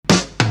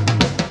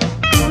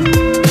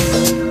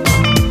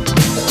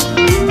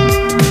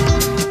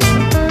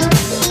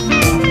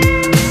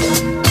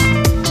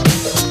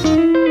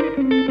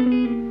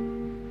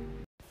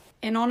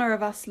honour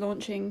of us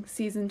launching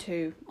Season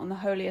 2 on the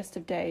holiest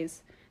of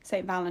days,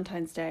 St.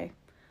 Valentine's Day,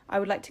 I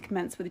would like to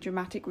commence with a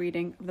dramatic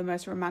reading of the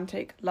most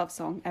romantic love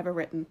song ever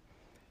written.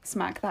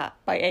 Smack That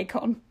by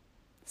Akon.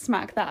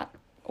 Smack that,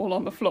 all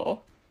on the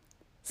floor.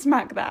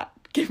 Smack that,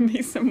 give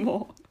me some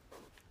more.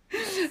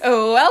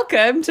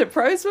 Welcome to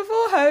Pros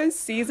Before Hoes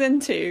Season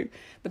 2,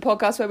 the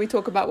podcast where we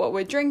talk about what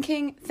we're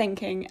drinking,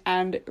 thinking,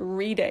 and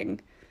reading.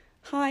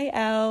 Hi,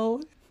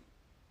 Elle.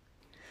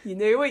 You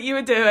knew what you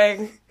were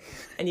doing,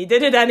 and you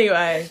did it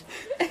anyway.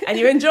 And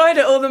you enjoyed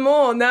it all the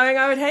more, knowing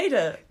I would hate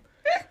it.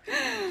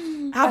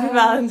 Happy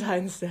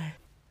Valentine's Day.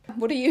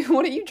 What are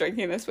you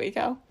drinking this week,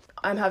 Elle?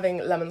 I'm having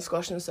lemon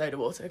squash and soda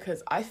water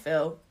because I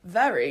feel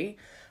very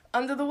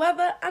under the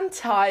weather and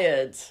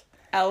tired.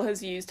 Elle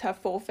has used her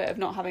forfeit of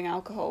not having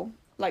alcohol,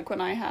 like when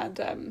I had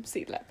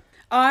Seedlip.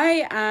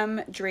 I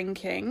am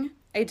drinking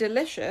a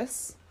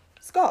delicious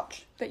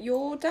scotch that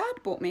your dad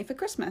bought me for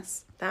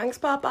Christmas. Thanks,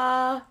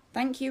 Papa.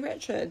 Thank you,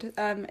 Richard.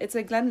 It's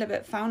a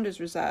Glenlivet Founders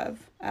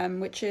Reserve,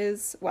 which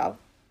is, well,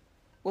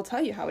 we'll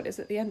tell you how it is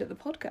at the end of the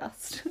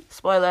podcast.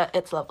 Spoiler,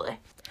 it's lovely.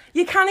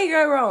 You can't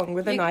go wrong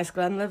with a nice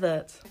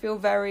Glenlivet. I feel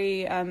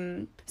very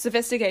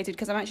sophisticated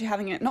because I'm actually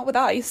having it not with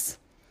ice,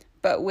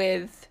 but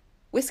with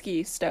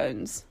whiskey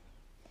stones.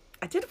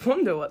 I did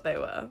wonder what they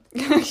were.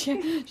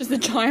 Just the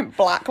giant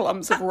black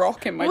lumps of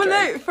rock in my drink.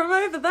 No, from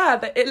over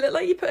there, it looked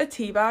like you put a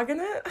tea bag in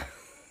it.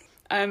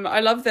 I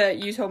love that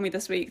you told me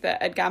this week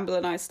that Ed Gamble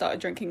and I started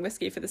drinking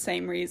whiskey for the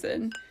same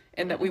reason,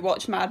 in that we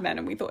watched Mad Men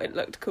and we thought it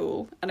looked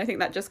cool. And I think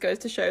that just goes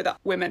to show that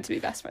we're meant to be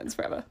best friends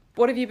forever.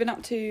 What have you been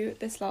up to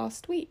this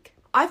last week?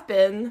 I've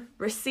been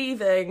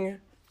receiving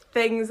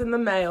things in the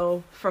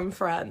mail from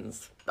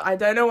friends. I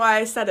don't know why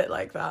I said it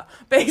like that.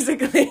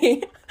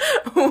 Basically,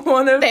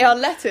 they are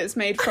letters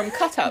made from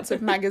cutouts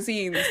of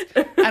magazines,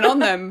 and on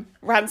them,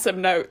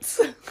 ransom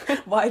notes.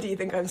 Why do you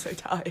think I'm so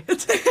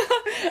tired?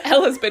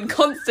 Elle has been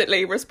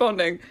constantly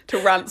responding to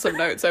ransom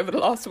notes over the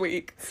last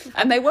week,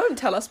 and they won't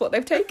tell us what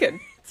they've taken.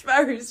 It's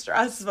very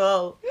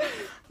stressful.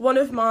 One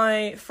of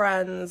my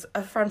friends,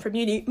 a friend from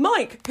uni,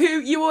 Mike, who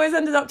you always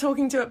ended up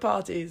talking to at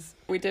parties.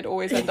 We did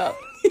always end up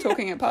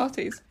talking at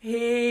parties.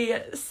 He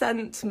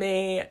sent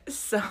me a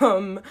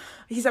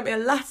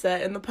letter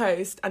in the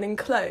post and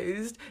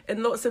enclosed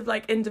in lots of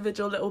like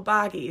individual little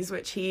baggies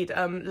which he'd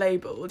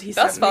labelled.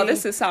 Thus far,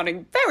 this is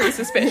sounding very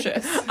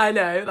suspicious. I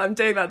know, I'm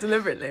doing that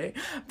deliberately.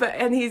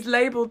 And he's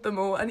labelled them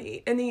all, and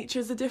each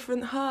is a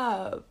different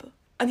herb.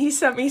 And he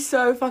sent me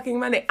so fucking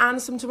many,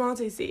 and some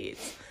tomato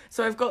seeds.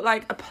 So I've got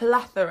like a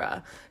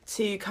plethora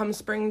to come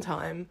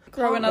springtime.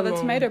 Grow another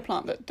tomato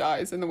plant that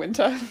dies in the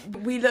winter.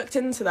 We looked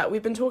into that.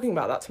 We've been talking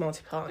about that tomato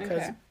plant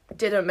because it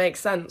didn't make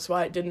sense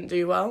why it didn't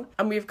do well.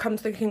 And we've come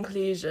to the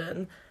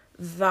conclusion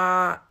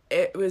that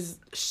it was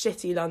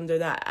shitty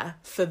London air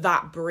for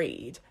that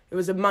breed. It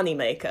was a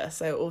moneymaker,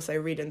 so also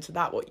read into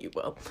that what you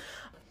will.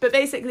 But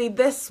basically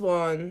this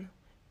one,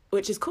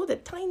 which is called a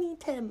Tiny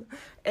Tim,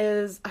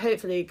 is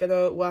hopefully going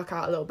to work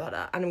out a little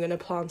better. And I'm going to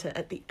plant it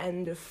at the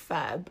end of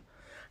Feb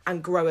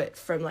and grow it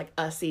from like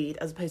a seed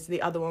as opposed to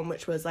the other one,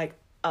 which was like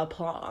a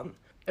plant.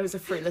 It was a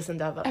fruitless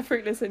endeavour.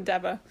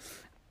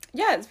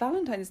 Yeah, it's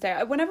Valentine's Day.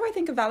 Whenever I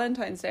think of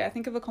Valentine's Day, I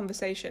think of a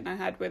conversation I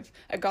had with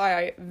a guy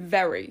I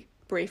very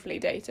briefly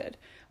dated,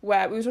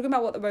 where we were talking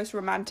about what the most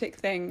romantic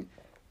thing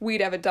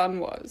we'd ever done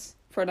was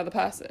for another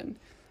person.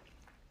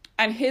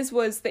 And his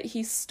was that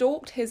he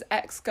stalked his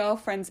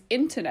ex-girlfriend's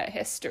internet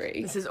history.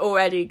 This is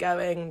already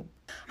going...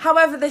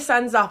 However this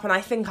ends up, and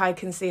I think I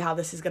can see how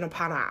this is going to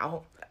pan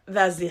out,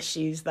 there's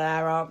issues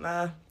there, aren't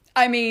there?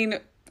 I mean,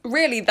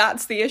 really,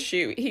 that's the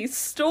issue. He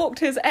stalked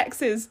his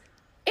ex's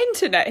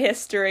internet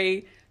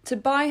history to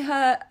buy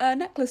her a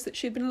necklace that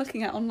she'd been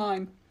looking at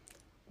online.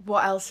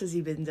 What else has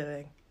he been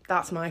doing?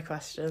 That's my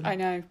question. I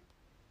know.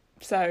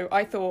 So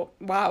I thought,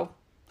 wow,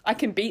 I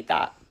can beat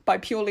that by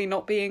purely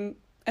not being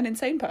an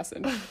insane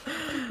person.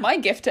 My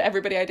gift to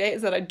everybody I date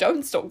is that I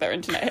don't stalk their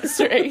internet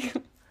history.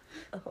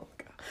 Oh, God.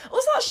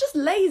 Also, that's just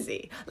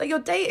lazy. Like, you're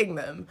dating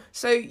them,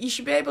 so you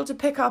should be able to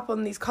pick up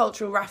on these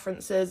cultural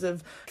references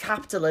of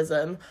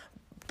capitalism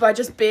by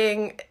just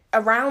being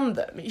around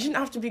them. You shouldn't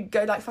have to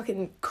go like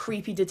fucking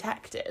creepy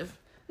detective.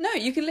 No,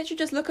 you can literally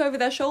just look over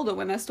their shoulder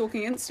when they're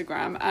stalking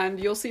Instagram and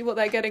you'll see what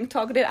they're getting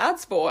targeted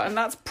ads for, and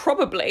that's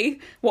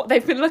probably what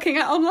they've been looking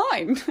at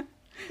online.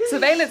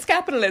 Surveillance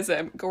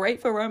capitalism,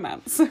 great for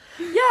romance.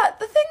 Yeah,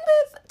 the thing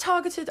with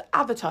targeted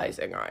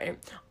advertising, right?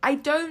 I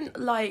don't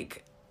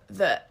like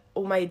that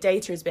all my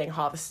data is being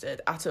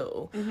harvested at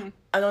all. Mm-hmm.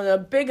 And on a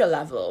bigger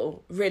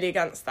level, really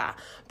against that.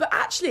 But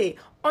actually,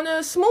 on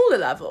a smaller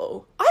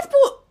level, I've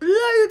bought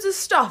loads of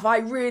stuff I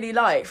really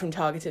like from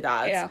targeted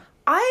ads. Yeah.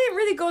 I ain't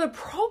really got a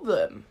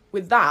problem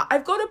with that.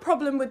 I've got a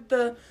problem with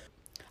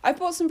I've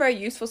bought some very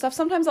useful stuff.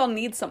 Sometimes I'll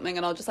need something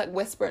and I'll just like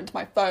whisper into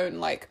my phone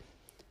like,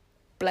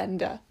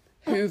 Blender,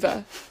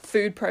 Hoover,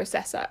 food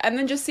processor, and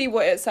then just see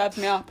what it serves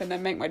me up and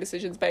then make my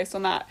decisions based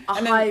on that. A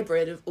And then,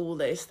 hybrid of all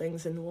those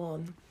things in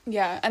one.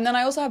 yeah, and then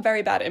I also have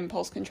very bad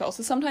impulse control,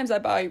 so sometimes I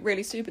buy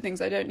really stupid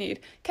things I don't need.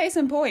 Case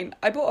in point,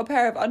 I bought a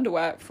pair of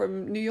underwear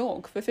from New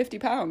York for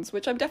 £50,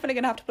 which I'm definitely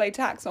going to have to pay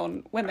tax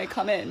on when they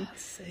come in.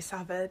 So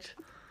savage.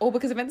 All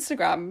because of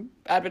Instagram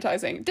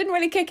advertising. Didn't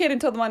really kick in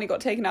until the money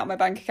got taken out of my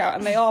bank account,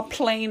 and they are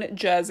plain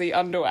jersey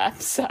underwear.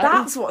 So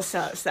That's what's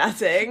so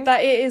upsetting.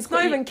 that it is It's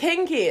not even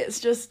kinky, it's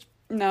just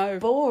no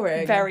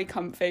boring. very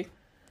comfy.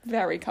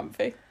 Very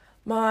comfy.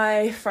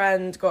 My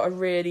friend got a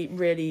really,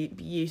 really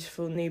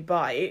beautiful new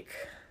bike,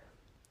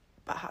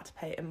 but had to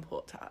pay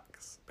import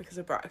tax because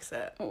of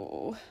Brexit.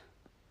 Oh.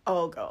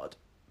 Oh, God.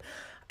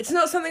 It's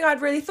not something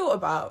I'd really thought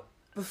about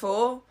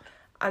before,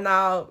 and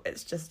now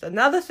it's just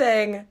another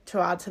thing to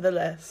add to the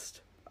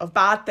list of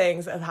bad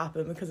things that have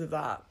happened because of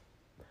that.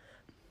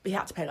 He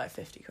had to pay like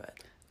 50 quid.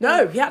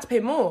 No, he had to pay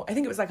more. I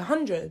think it was like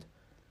 100.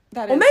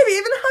 That Or is, maybe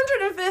even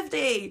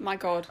 150. my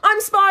God. I'm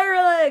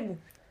spiralling.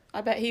 I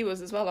bet he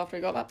was as well after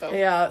he got that bill.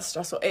 Yeah, it's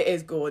stressful. It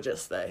is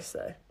gorgeous though,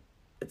 so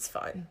it's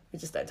fine. We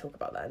just don't talk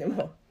about that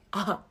anymore.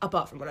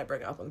 Apart from when I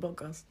bring it up on the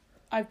podcast.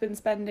 I've been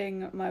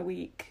spending my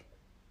week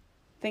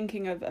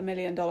thinking of $1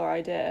 million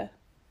idea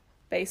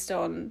based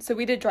on... So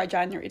we did Dry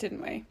January,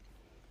 didn't we?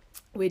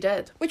 We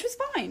did. Which was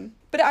fine.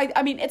 But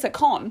I mean, it's a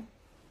con.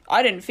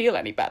 I didn't feel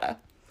any better.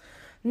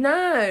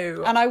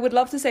 No. And I would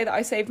love to say that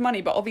I saved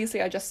money, but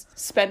obviously I just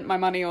spent my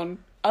money on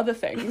other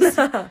things.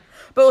 But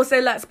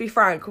also, let's be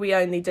frank, we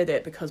only did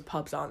it because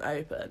pubs aren't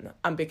open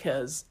and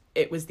because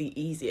it was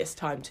the easiest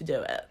time to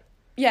do it.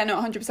 Yeah,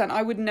 no, 100%.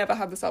 I would never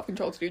have the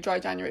self-control to do Dry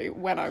January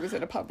when I was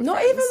in a pub with Not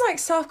friends. even like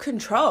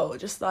self-control,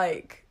 just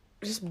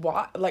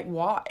why? Like,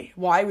 why?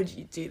 Why would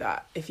you do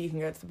that if you can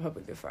go to the pub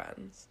with your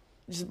friends?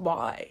 Just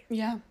why?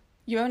 Yeah.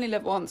 You only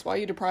live once. Why are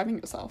you depriving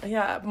yourself?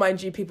 Yeah,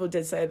 mind you, people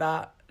did say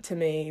that to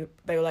me.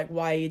 They were like,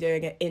 why are you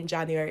doing it in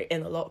January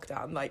in a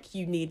lockdown? Like,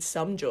 you need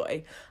some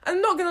joy. And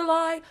I'm not gonna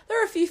lie,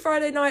 there are a few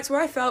Friday nights where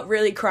I felt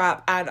really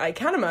crap, and I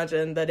can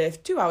imagine that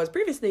if 2 hours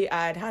previously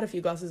I'd had a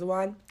few glasses of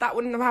wine, that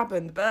wouldn't have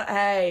happened. But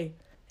hey,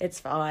 it's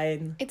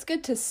fine. It's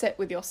good to sit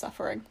with your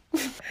suffering.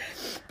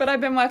 But I've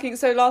been working...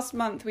 So last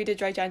month we did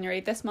Dry January.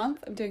 This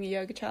month I'm doing a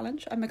yoga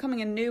challenge. I'm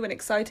becoming a new and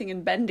exciting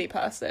and bendy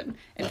person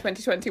in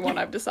 2021,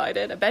 I've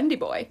decided. A bendy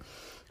boy.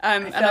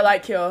 I feel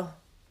like you're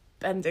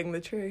bending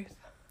the truth.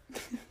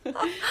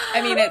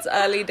 I mean, it's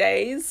early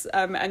days,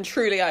 and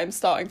truly I'm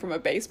starting from a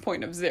base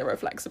point of zero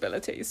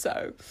flexibility.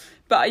 So,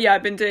 but yeah,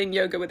 I've been doing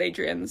yoga with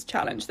Adrian's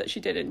challenge that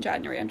she did in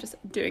January. I'm just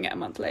doing it a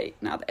month late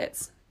now that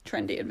it's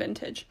trendy and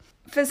vintage.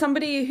 For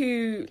somebody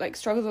who like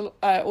struggles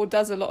or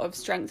does a lot of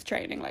strength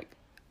training, like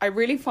I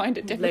really find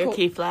it difficult.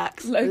 Low-key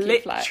flex. Low-key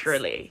flex.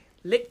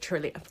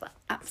 Literally a flex.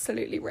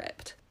 Absolutely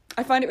ripped.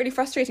 I find it really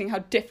frustrating how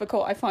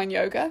difficult I find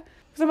yoga.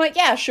 Because I'm like,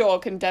 yeah, sure,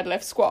 can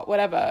deadlift, squat,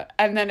 whatever.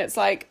 And then it's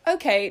like,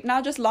 okay,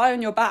 now just lie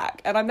on your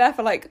back. And I'm there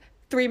for like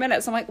 3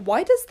 minutes. I'm like,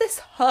 why does this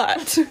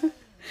hurt?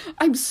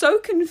 I'm so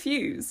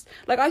confused.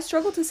 Like, I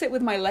struggle to sit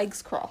with my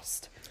legs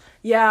crossed.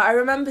 Yeah, I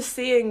remember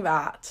seeing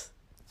that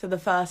for the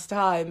first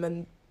time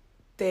and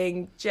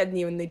being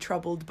genuinely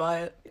troubled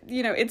by it.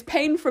 You know, it's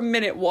pain from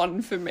minute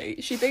one for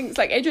me. She thinks,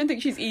 like, Adrian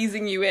thinks she's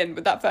easing you in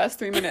with that first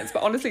 3 minutes.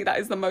 But honestly, that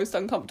is the most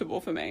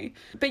uncomfortable for me.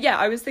 But yeah,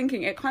 I was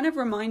thinking, it kind of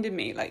reminded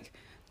me, like,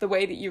 the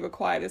way that you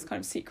require this kind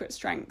of secret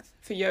strength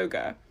for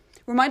yoga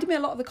reminded me a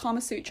lot of the Kama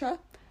Sutra,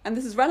 and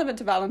this is relevant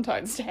to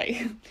Valentine's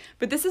Day,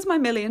 but this is my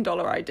 $1 million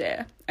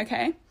idea,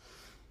 okay?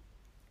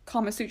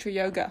 Kama Sutra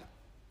yoga.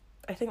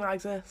 I think that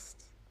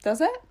exists. Does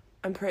it?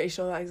 I'm pretty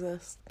sure that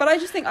exists. But I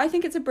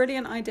think it's a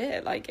brilliant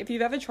idea. Like, if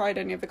you've ever tried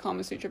any of the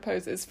Kama Sutra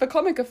poses for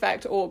comic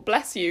effect or,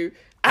 bless you,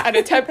 an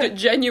attempt at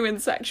genuine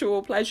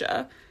sexual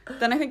pleasure,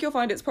 then I think you'll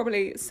find it's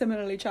probably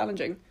similarly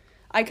challenging.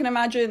 I can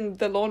imagine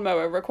the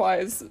lawnmower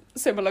requires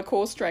similar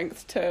core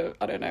strength to,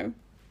 I don't know,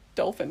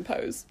 dolphin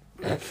pose.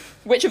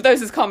 Which of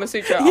those is Kama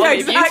Sutra? I'll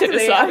leave you to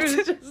decide. I was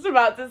just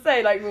about to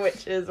say, like,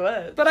 which is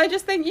which. But I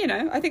just think,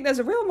 I think there's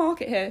a real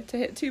market here to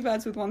hit 2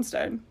 birds with 1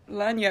 stone.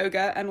 Learn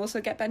yoga and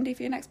also get bendy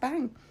for your next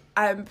bang.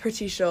 I'm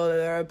pretty sure that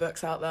there are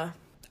books out there.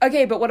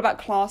 Okay, but what about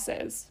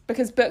classes?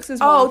 Because books is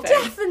one thing.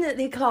 Oh,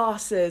 definitely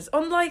classes.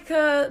 On, like,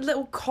 a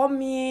little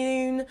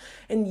commune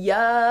in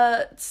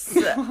yurts.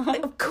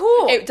 Of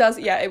course. It does,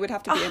 yeah, it would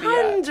have to be in a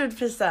yurt.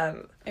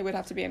 100%. It would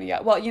have to be in a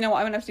yurt. Well, you know what,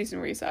 I'm going to have to do some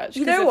research.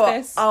 You know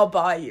what? I'll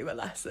buy you a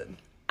lesson.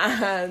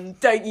 And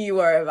don't you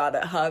worry about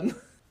it, hun.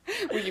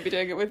 Will you be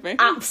doing it with me?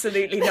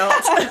 Absolutely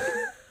not.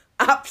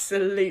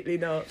 Absolutely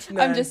not.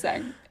 No. I'm just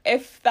saying,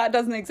 if that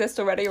doesn't exist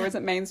already or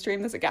isn't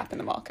mainstream, there's a gap in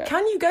the market.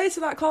 Can you go to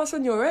that class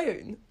on your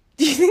own?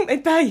 Do you think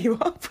they'd pair you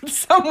up with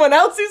someone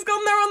else who's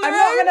gone there on their own?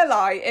 I'm not going to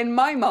lie, in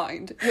my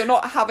mind, you're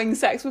not having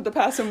sex with the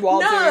person while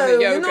doing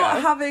the yoga. No, you're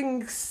not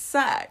having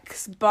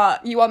sex,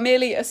 but... You are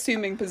merely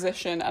assuming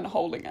position and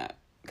holding it.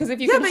 Because if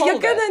you yeah, can but hold you're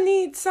going to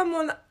need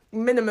someone...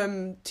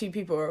 Minimum 2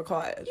 people are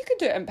required. You can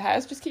do it in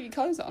pairs, just keep your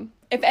clothes on.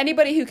 If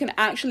anybody who can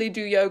actually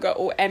do yoga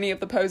or any of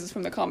the poses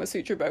from the Kama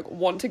Sutra book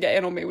want to get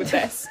in on me with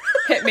this,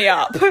 hit me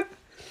up.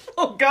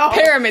 Oh, God.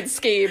 Pyramid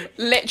scheme,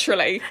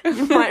 literally.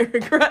 You might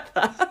regret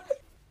that.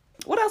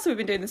 What else have we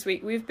been doing this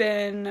week? We've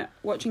been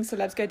watching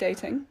Celebs Go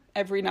Dating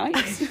every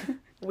night.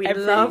 We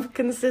love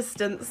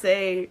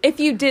consistency. If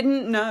you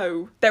didn't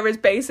know, there is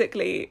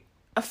basically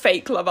a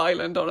fake Love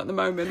Island on at the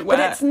moment where...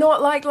 But it's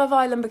not like Love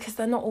Island because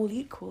they're not all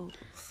equal.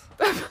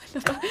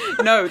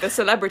 No, the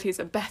celebrities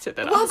are better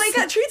than us. Well, they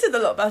get treated a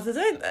lot better,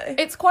 don't they?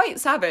 It's quite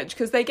savage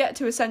because they get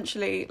to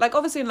essentially... Like,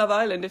 obviously in Love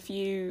Island, if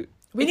you...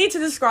 We need to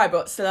describe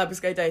what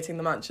Celebs Go Dating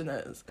the mansion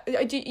is.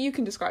 You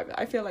can describe it.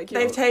 I feel like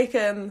They've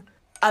taken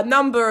a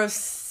number of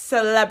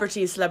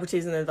celebrities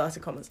in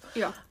inverted commas,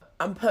 Yeah.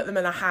 and put them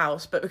in a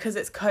house, but because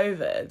it's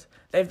COVID,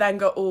 they've then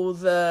got all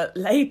the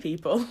lay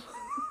people.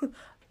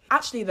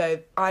 Actually, though,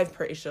 I'm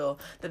pretty sure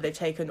that they've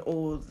taken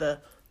all the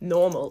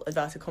normal,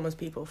 inverted commas,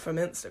 people from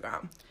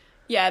Instagram.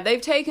 Yeah,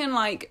 they've taken,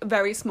 like,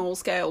 very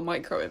small-scale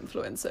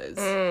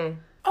micro-influencers.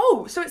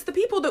 Oh, so it's the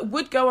people that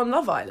would go on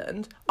Love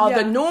Island are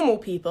the Yeah. normal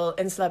people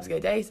in Celebs Go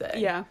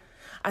Dating. Yeah.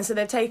 And so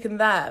they've taken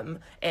them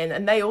in,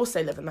 and they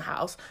also live in the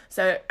house.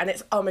 So, and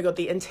it's, oh my God,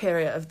 the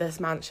interior of this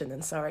mansion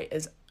in Surrey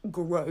is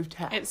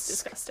grotesque. It's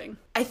disgusting.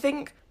 I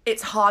think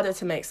it's harder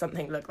to make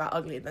something look that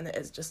ugly than it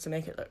is just to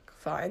make it look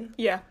fine.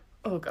 Yeah.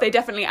 Oh God. They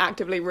definitely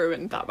actively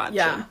ruined that mansion.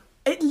 Yeah.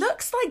 It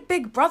looks like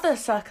Big Brother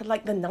circa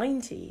like the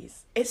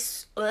 90s.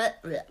 It's...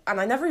 And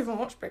I never even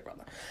watched Big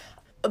Brother.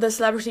 The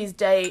celebrities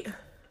date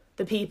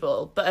the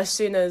people, but as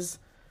soon as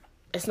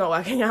it's not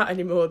working out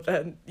anymore,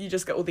 then you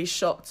just get all these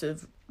shots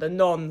of the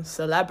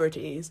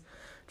non-celebrities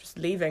just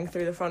leaving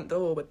through the front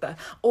door with their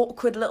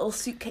awkward little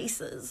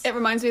suitcases. It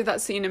reminds me of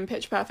that scene in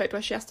Pitch Perfect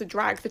where she has to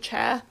drag the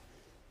chair,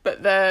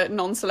 but the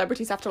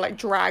non-celebrities have to, like,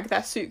 drag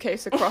their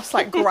suitcase across,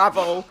 like,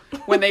 gravel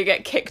when they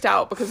get kicked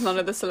out because none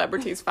of the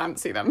celebrities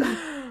fancy them.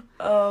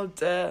 Oh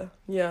dear.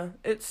 Yeah,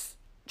 it's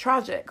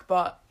tragic,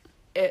 but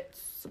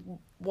it's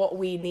what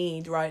we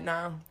need right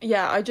now.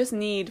 Yeah, I just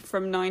need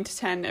from 9 to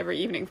 10 every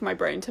evening for my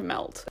brain to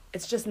melt.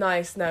 It's just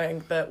nice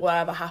knowing that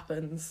whatever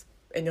happens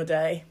in your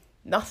day,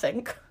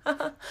 nothing,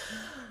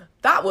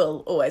 that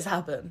will always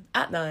happen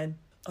at 9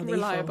 on E4.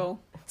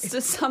 Reliable.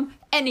 So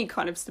any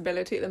kind of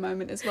stability at the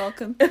moment is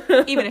welcome,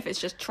 even if it's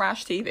just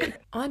trash TV.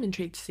 I'm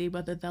intrigued to see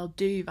whether they'll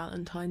do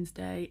Valentine's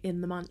Day in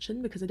the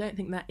mansion, because I don't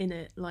think they're in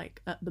it,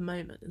 like, at the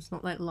moment. It's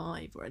not, like,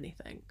 live or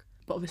anything.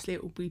 But obviously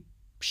it will be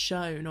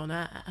shown on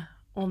air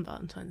on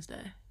Valentine's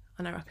Day.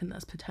 And I reckon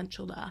there's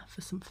potential there for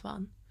some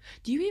fun.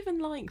 Do you even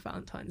like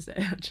Valentine's Day,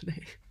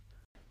 actually?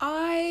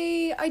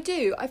 I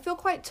do. I feel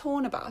quite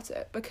torn about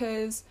it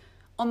because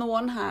on the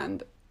one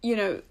hand, you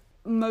know,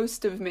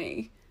 most of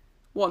me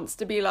wants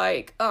to be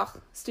like,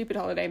 ugh, stupid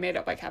holiday made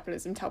up by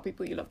capitalism, tell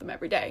people you love them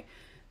every day.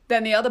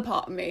 Then the other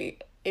part of me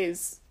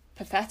is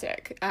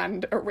pathetic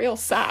and a real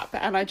sap,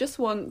 and I just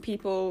want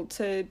people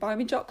to buy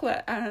me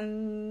chocolate,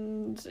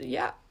 and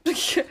yeah.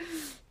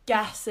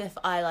 Guess if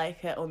I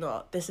like it or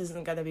not. This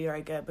isn't going to be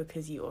very good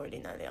because you already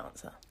know the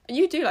answer.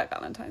 You do like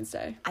Valentine's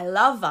Day. I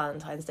love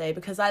Valentine's Day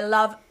because I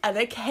love an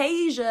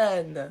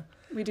occasion.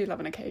 We do love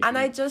an occasion. And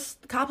the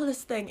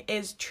capitalist thing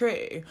is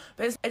true,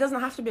 but it doesn't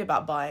have to be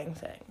about buying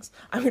things.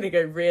 I'm going to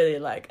go really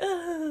like,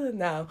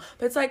 now.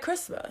 But it's like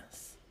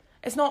Christmas.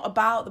 It's not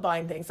about the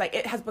buying things. Like,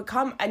 it has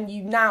become, and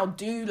you now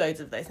do loads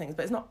of those things,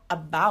 but it's not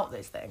about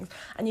those things.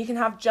 And you can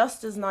have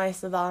just as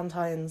nice a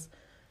Valentine's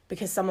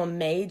because someone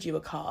made you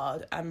a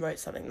card and wrote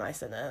something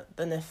nice in it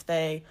than if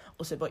they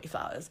also bought you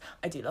flowers.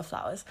 I do love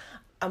flowers.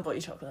 And bought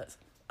you chocolates.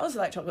 I also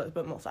like chocolates,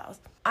 but more flowers.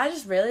 I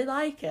just really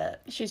like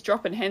it. She's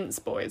dropping hints,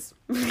 boys.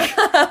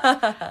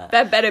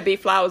 There better be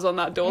flowers on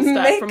that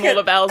doorstep from all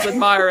of Elle's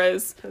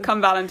admirers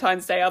come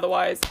Valentine's Day,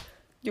 otherwise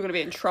you're going to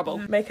be in trouble.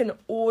 Make an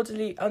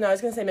orderly... Oh, no, I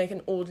was going to say make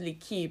an orderly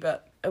queue,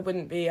 but it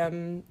wouldn't be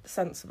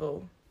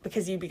sensible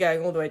because you'd be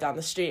going all the way down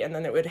the street and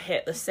then it would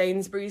hit the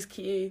Sainsbury's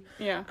queue.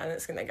 Yeah. And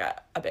it's going to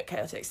get a bit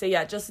chaotic. So,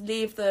 yeah, just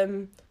leave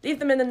them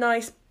in a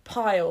nice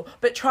pile,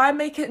 but try and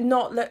make it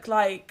not look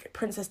like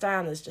Princess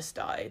Diana's just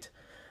died.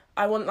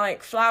 I want,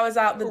 like, flowers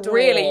out the door.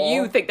 Really?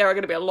 You think there are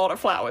going to be a lot of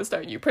flowers,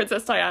 don't you?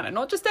 Princess Diana,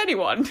 not just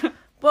anyone.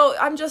 Well,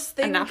 I'm just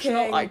thinking... A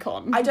national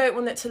icon. I don't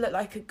want it to look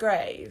like a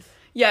grave.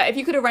 Yeah, if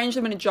you could arrange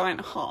them in a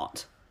giant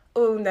heart.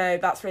 Oh, no,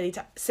 that's really...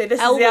 So this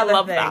Elle is the will other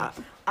love thing. that.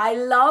 I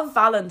love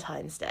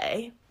Valentine's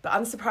Day, but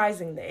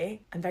unsurprisingly,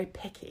 I'm very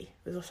picky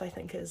with what I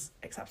think is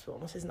acceptable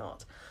and what is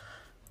not.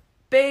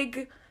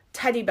 Big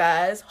teddy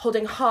bears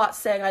holding hearts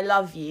saying I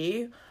love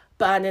you,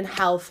 burn in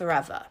hell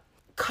forever.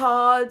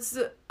 Cards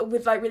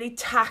with, like, really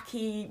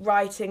tacky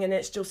writing and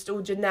it's just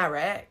all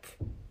generic.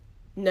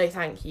 No,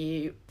 thank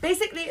you.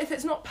 Basically, if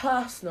it's not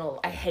personal,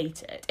 I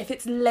hate it. If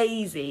it's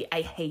lazy,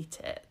 I hate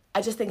it.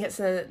 I just think it's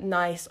a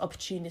nice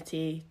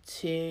opportunity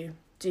to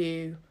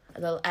do a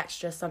little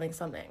extra something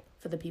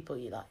for the people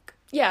you like.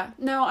 Yeah,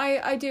 no,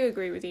 I do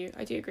agree with you.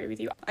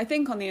 I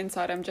think on the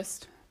inside I'm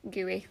just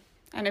gooey.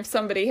 And if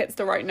somebody hits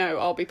the right note,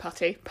 I'll be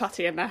putty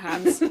in their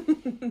hands.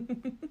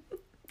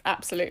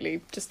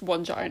 Absolutely, just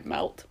one giant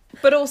melt.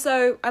 But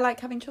also, I like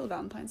having chill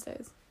Valentine's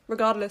Days,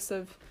 regardless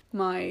of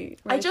my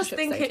relationship I just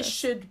think status. it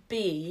should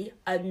be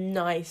a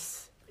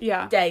nice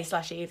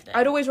day/evening.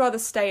 I'd I'd always rather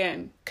stay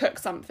in, cook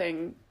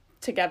something,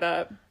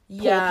 together poor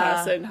Yeah.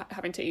 person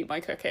having to eat my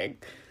cooking.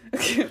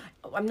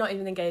 I'm not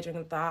even engaging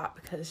with that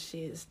because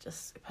she's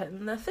just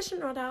putting the fishing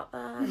rod out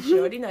there and she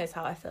already knows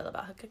how I feel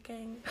about her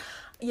cooking.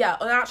 Yeah,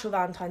 on actual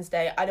Valentine's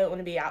Day, I don't want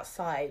to be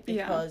outside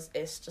because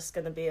it's just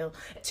going to be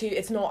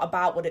it's not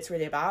about what it's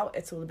really about.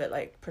 It's all a bit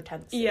like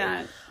pretentious.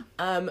 Yeah.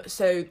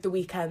 So the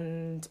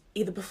weekend,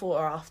 either before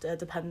or after,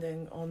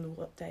 depending on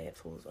what day it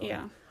falls on.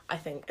 Yeah. I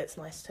think it's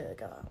nice to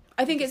go out.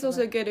 I think it's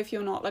also good if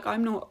you're not, like,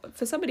 I'm not,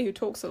 for somebody who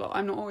talks a lot,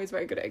 I'm not always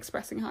very good at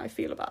expressing how I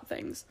feel about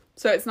things.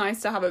 So it's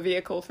nice to have a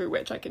vehicle through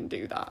which I can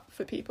do that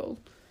for people.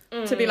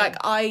 To be like,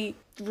 I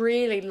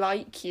really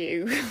like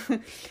you.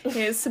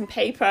 Here's some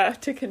paper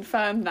to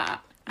confirm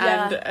that.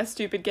 And a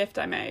stupid gift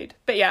I made.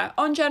 But yeah,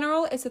 on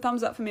general, it's a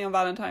thumbs up for me on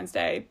Valentine's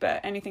Day,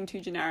 but anything too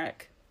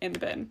generic, in the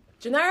bin.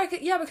 Generic?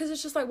 Yeah, because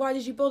it's just like, why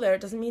did you bother?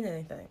 It doesn't mean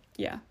anything.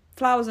 Yeah.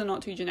 Flowers are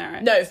not too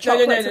generic. No,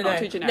 Chocolates are not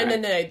too generic.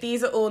 No.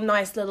 These are all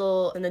nice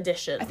little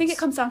additions. I think it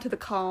comes down to the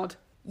card.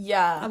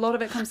 Yeah. A lot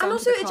of it comes down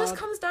to the card. And card. also, it just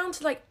comes down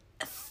to, like,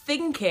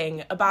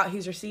 thinking about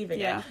who's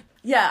receiving it.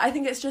 Yeah, I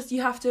think it's just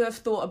you have to have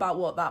thought about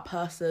what that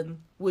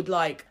person would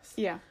like.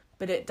 Yeah.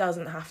 But it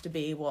doesn't have to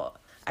be what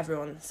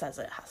everyone says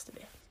it has to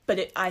be.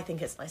 But I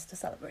think it's nice to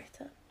celebrate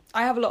it.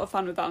 I have a lot of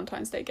fun with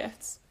Valentine's Day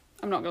gifts.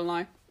 I'm not going to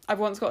lie. I've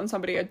once gotten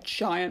somebody a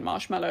giant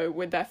marshmallow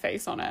with their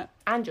face on it.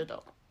 And your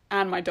dog.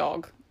 And my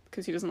dog,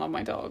 because he doesn't love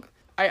my dog.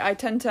 I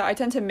tend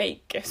to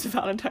make gifts for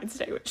Valentine's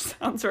Day, which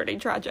sounds really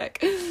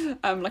tragic.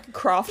 Like a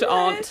craft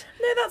aunt.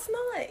 No, that's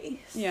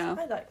nice. Yeah.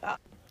 I like that.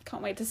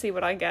 Can't wait to see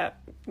what I get.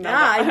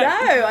 I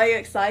know. Are you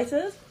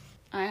excited?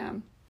 I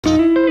am.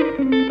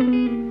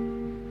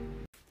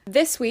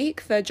 This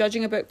week, for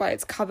judging a book by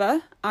its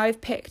cover, I've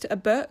picked a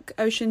book,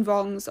 Ocean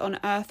Vuong's On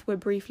Earth We're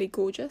Briefly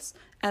Gorgeous.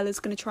 Ella's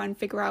going to try and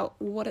figure out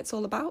what it's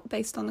all about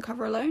based on the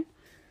cover alone.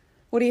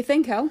 What do you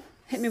think, Elle?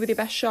 Hit me with your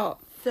best shot.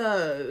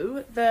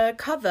 So, the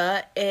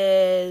cover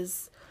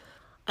is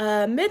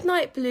a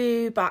midnight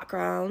blue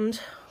background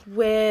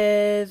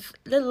with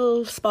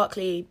little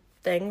sparkly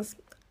things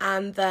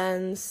and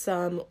then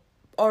some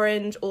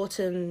orange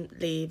autumn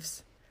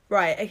leaves.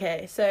 Right,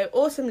 okay, so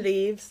autumn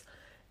leaves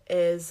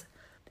is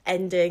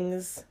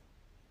endings,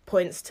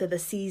 points to the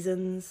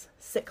seasons,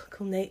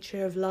 cyclical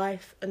nature of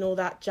life and all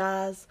that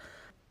jazz.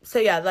 So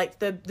yeah, like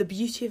the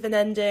beauty of an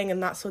ending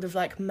and that sort of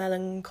like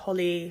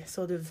melancholy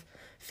sort of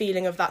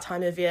feeling of that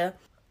time of year.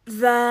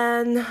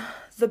 Then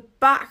the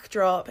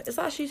backdrop, is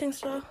that a shooting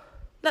star?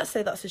 Let's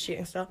say that's a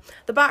shooting star.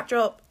 The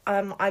backdrop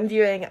I'm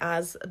viewing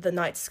as the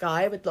night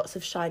sky with lots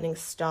of shining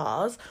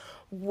stars,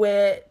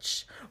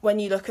 which when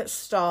you look at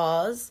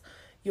stars,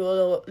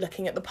 you're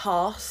looking at the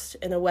past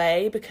in a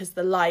way because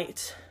the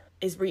light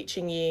is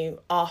reaching you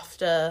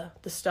after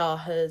the star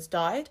has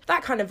died.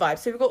 That kind of vibe.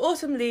 So we've got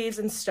autumn leaves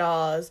and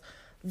stars,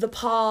 the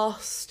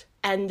past,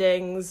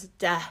 endings,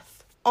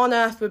 death. On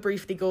Earth We're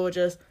Briefly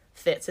Gorgeous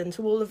fits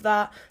into all of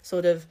that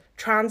sort of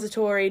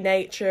transitory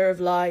nature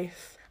of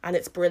life and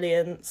its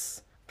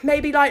brilliance.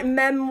 Maybe like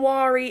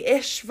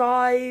memoir-ish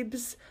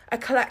vibes, a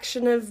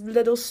collection of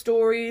little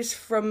stories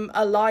from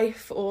a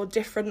life or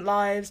different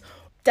lives.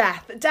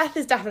 Death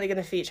is definitely going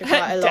to feature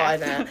quite a lot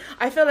in it.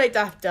 I feel like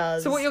death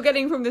does. So what you're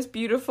getting from this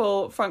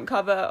beautiful front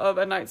cover of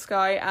A Night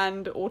Sky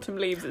and Autumn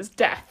Leaves is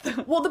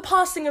death. Well, the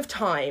passing of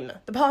time,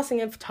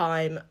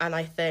 and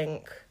I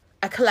think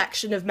a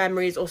collection of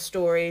memories or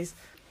stories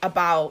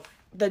about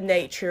the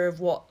nature of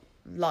what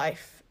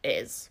life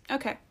is.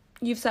 Okay,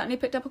 you've certainly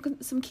picked up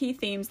on some key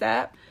themes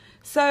there.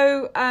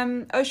 So,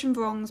 Ocean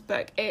Vuong's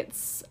book,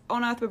 it's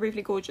On Earth We're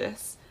Briefly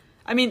Gorgeous.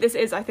 I mean, this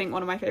is, I think,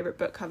 one of my favourite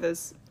book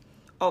covers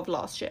of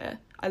last year.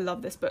 I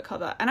love this book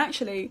cover. And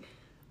actually,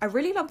 I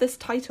really love this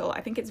title.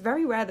 I think it's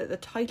very rare that the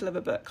title of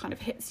a book kind of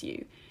hits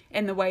you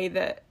in the way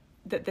that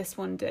this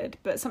one did.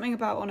 But something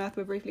about On Earth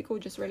We're Briefly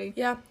Gorgeous, really.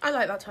 Yeah, I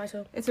like that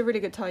title. It's a really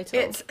good title.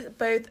 It's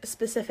both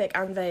specific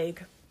and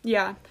vague.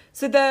 Yeah.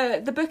 So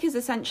the book is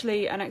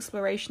essentially an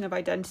exploration of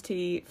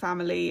identity,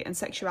 family and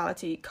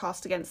sexuality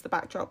cast against the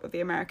backdrop of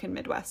the American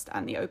Midwest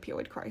and the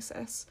opioid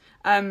crisis.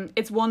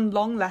 It's one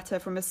long letter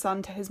from a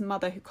son to his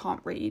mother who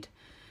can't read.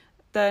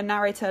 The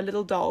narrator,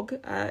 Little Dog,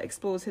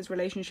 explores his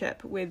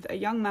relationship with a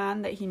young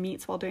man that he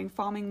meets while doing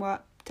farming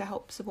work to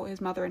help support his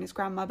mother and his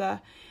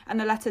grandmother. And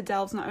the letter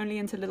delves not only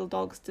into Little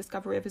Dog's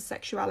discovery of his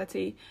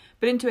sexuality,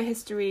 but into a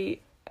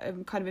history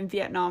kind of in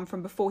Vietnam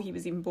from before he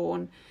was even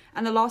born,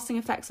 and the lasting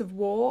effects of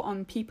war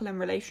on people and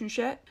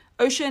relationship.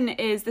 This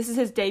is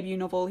his debut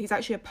novel. He's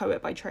actually a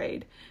poet by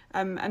trade.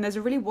 And there's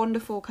a really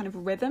wonderful kind of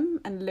rhythm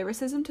and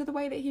lyricism to the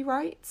way that he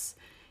writes.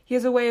 He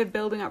has a way of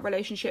building up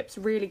relationships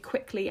really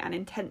quickly and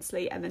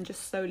intensely and then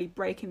just slowly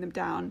breaking them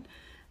down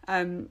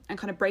and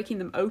kind of breaking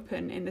them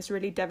open in this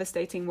really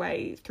devastating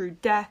way through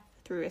death,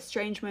 through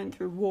estrangement,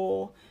 through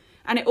war.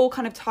 And it all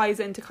kind of ties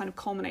in to kind of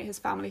culminate his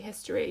family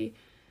history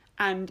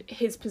and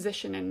his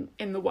position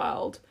in the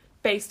world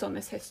based on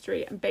this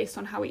history and based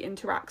on how he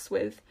interacts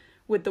with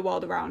the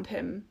world around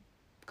him,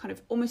 kind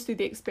of almost through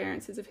the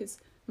experiences of his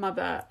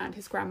mother and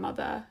his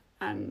grandmother.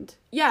 And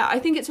yeah, I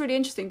think it's really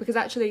interesting because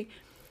actually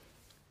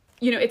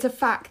you know, it's a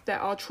fact that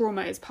our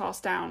trauma is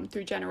passed down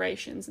through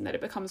generations and that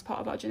it becomes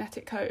part of our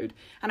genetic code.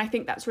 And I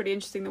think that's really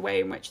interesting, the way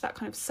in which that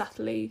kind of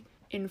subtly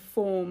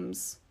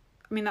informs,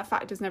 I mean, that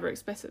fact is never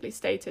explicitly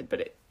stated,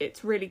 but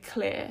it's really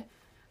clear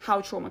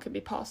how trauma can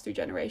be passed through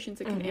generations.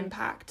 It can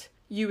impact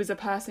you as a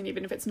person,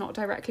 even if it's not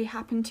directly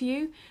happened to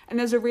you. And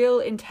there's a real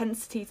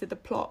intensity to the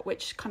plot,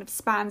 which kind of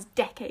spans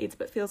decades,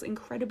 but feels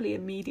incredibly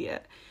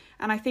immediate.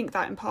 And I think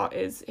that in part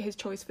is his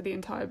choice for the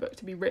entire book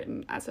to be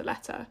written as a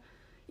letter.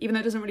 Even though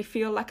it doesn't really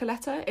feel like a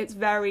letter, it's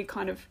very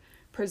kind of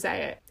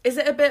prosaic. Is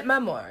it a bit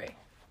memoir-y?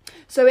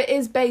 So it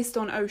is based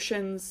on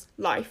Ocean's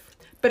life,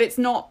 but it's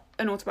not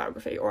an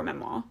autobiography or a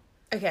memoir.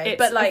 Okay, It's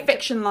but like a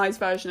fictionalised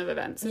version of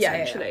events,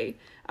 essentially.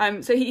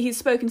 So he's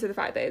spoken to the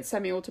fact that it's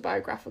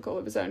semi-autobiographical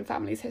of his own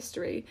family's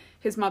history,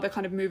 his mother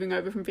kind of moving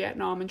over from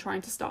Vietnam and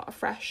trying to start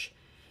afresh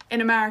in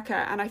America.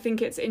 And I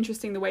think it's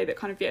interesting the way that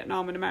kind of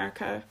Vietnam and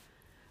America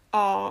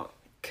are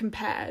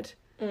compared.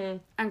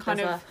 And kind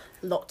there's of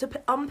a lot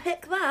to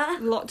unpick there.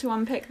 lot to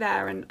unpick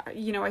there. And,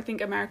 you know, I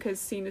think America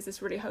is seen as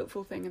this really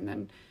hopeful thing, and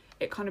then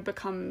it kind of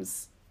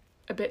becomes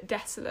a bit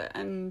desolate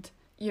and,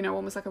 you know,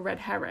 almost like a red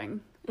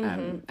herring.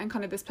 And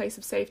kind of this place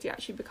of safety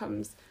actually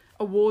becomes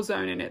a war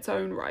zone in its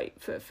own right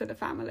for the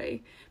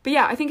family. But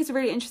yeah, I think it's a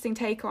really interesting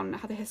take on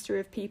how the history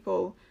of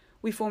people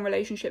we form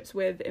relationships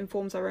with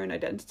informs our own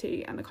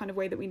identity and the kind of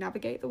way that we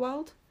navigate the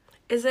world.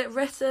 Is it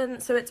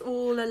written, so it's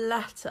all a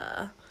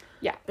letter?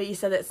 Yeah. But you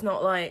said it's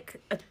not like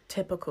a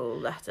typical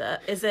letter.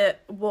 Is it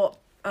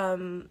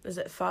is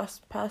it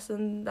first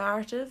person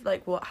narrative?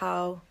 Like what,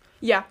 how?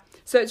 Yeah.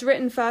 So it's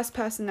written first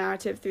person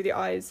narrative through the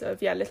eyes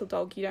of, little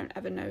dog. You don't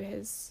ever know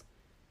his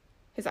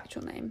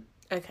actual name.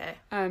 Okay.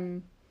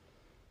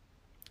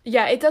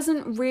 It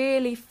doesn't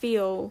really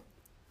feel,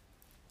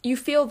 you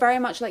feel very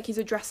much like he's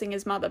addressing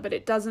his mother, but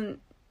it doesn't,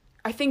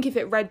 I think if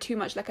it read too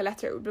much like a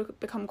letter, it would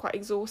become quite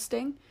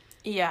exhausting.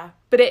 Yeah.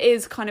 But it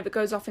is kind of, it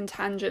goes off in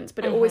tangents,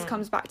 but it always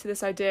comes back to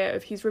this idea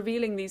of he's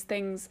revealing these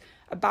things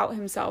about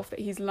himself that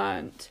he's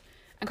learnt,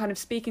 and kind of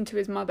speaking to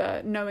his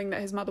mother, knowing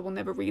that his mother will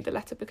never read the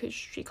letter because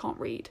she can't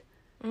read.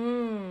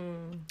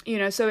 You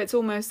know, so it's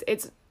almost,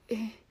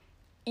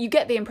 you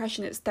get the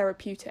impression it's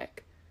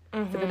therapeutic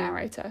for the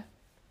narrator.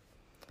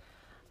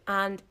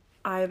 And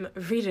I'm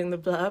reading the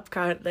blurb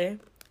currently.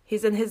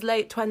 He's in his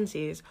late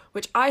 20s,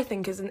 which I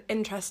think is an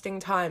interesting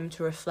time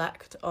to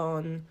reflect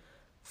on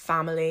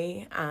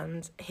family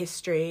and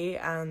history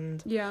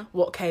and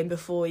what came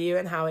before you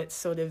and how it's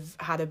sort of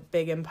had a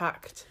big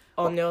impact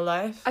on your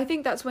life. I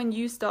think that's when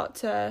you start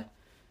to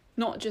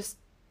not just,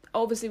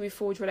 obviously we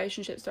forge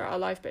relationships throughout our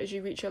life, but as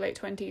you reach your late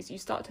 20s, you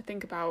start to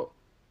think about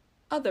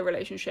other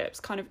relationships,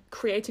 kind of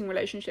creating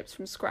relationships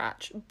from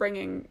scratch,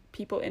 bringing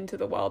people into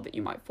the world that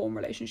you might form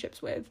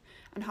relationships with,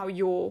 and how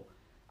your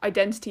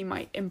identity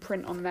might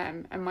imprint on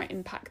them and might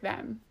impact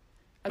them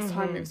as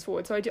time moves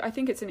forward. So I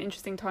think it's an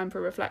interesting time for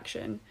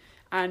reflection.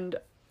 And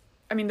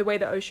I mean, the way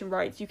that Ocean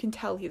writes, you can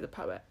tell he's a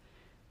poet.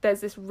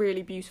 There's this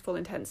really beautiful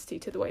intensity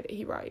to the way that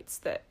he writes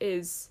that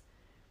is,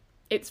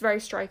 it's very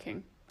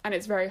striking and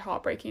it's very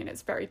heartbreaking and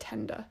it's very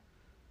tender.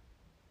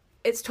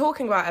 It's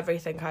talking about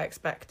everything I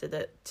expected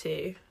it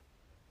to,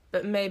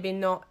 but maybe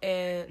not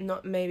in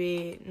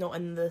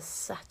the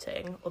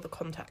setting or the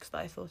context that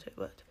I thought it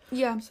would.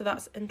 Yeah. So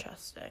that's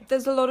interesting.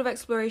 There's a lot of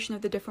exploration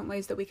of the different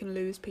ways that we can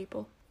lose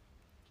people.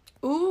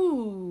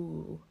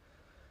 Ooh.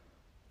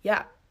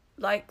 Yeah.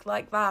 Like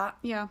that.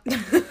 Yeah.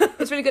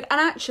 It's really good. And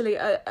actually,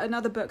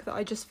 another book that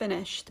I just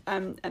finished,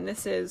 and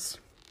this is,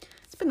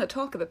 it's been the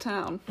talk of the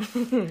town.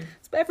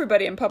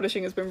 Everybody in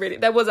publishing has been reading.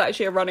 There was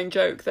actually a running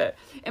joke that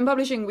in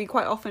publishing, we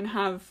quite often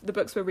have the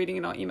books we're reading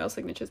in our email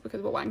signatures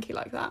because we're wanky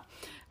like that.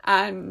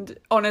 And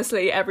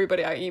honestly,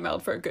 everybody I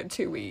emailed for a good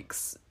 2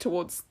 weeks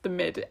towards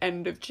the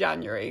end of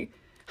January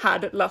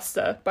had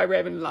Luster by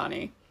Raven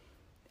Lani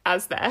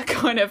as their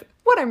kind of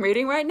what I'm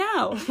reading right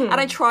now. And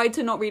I tried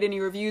to not read any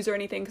reviews or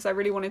anything because I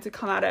really wanted to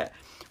come at it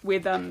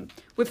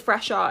with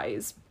fresh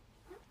eyes.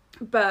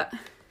 But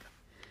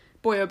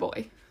boy oh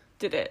boy,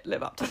 did it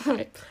live up to the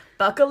hype.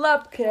 Buckle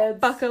up, kids.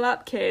 Buckle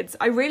up, kids.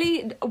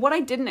 What I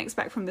didn't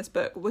expect from this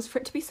book was for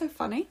it to be so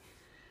funny.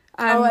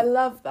 I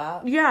love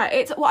that. Yeah,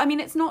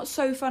 it's not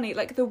so funny.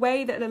 Like, the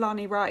way that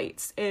Lilani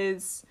writes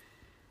it's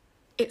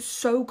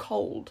so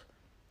cold,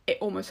 it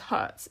almost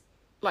hurts.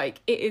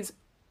 Like, it is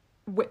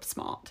whip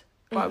smart.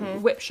 Well,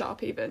 whip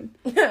sharp even.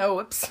 No,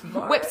 whip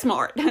smart. Whip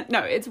smart.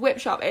 No, it's whip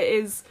sharp. It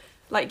is,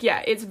 like,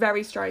 yeah, it's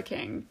very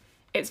striking.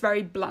 It's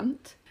very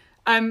blunt.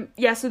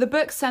 So the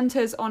book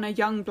centres on a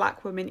young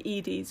black woman,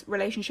 Edie's,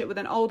 relationship with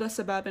an older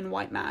suburban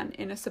white man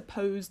in a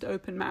supposed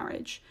open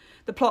marriage.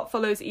 The plot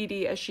follows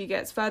Edie as she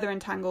gets further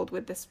entangled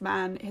with this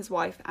man, his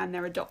wife, and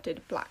their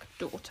adopted black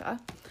daughter.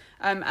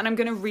 And I'm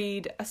going to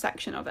read a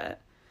section of it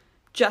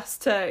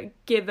just to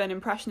give an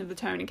impression of the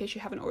tone in case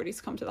you haven't already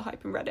succumbed to the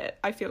hype and read it.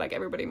 I feel like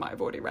everybody might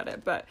have already read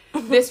it, but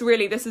this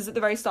is at the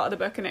very start of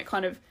the book, and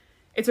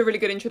it's a really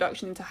good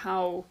introduction into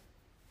how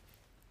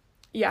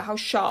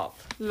sharp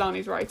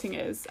Lani's writing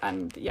is,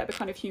 and the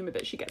kind of humour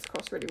that she gets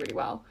across really, really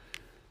well.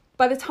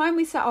 By the time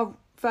we set our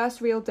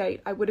first real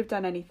date, I would have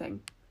done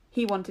anything.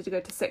 He wanted to go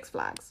to Six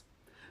Flags.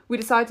 We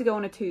decide to go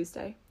on a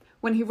Tuesday.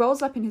 When he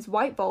rolls up in his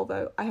white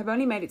Volvo, I have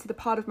only made it to the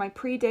part of my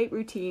pre-date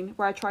routine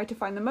where I try to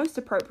find the most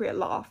appropriate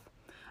laugh.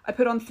 I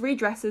put on 3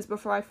 dresses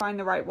before I find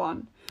the right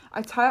one.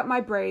 I tie up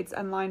my braids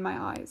and line my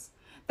eyes.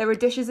 There are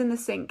dishes in the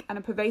sink and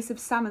a pervasive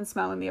salmon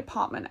smell in the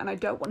apartment, and I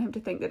don't want him to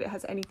think that it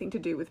has anything to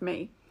do with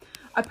me.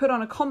 I put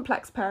on a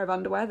complex pair of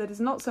underwear that is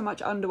not so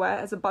much underwear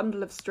as a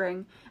bundle of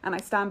string, and I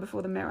stand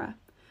before the mirror.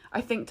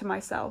 I think to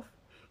myself,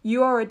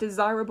 you are a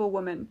desirable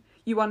woman.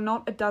 You are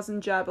not a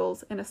dozen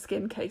gerbils in a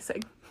skin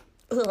casing.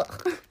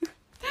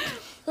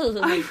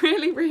 I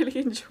really, really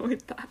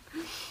enjoyed that.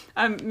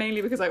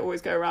 Mainly because I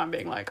always go around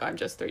being like, I'm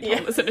just 3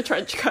 toddlers in a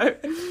trench coat.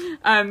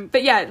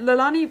 But yeah,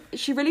 Leilani,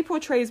 she really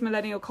portrays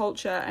millennial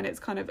culture and its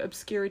kind of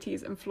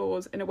obscurities and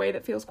flaws in a way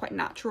that feels quite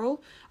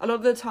natural. A lot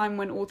of the time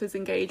when authors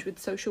engage with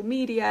social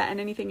media and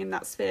anything in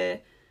that sphere,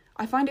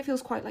 I find it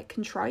feels quite like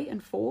contrite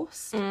and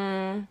forced.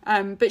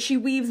 But she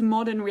weaves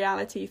modern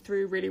reality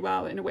through really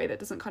well in a way that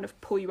doesn't kind of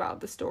pull you out of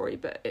the story,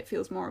 but it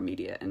feels more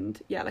immediate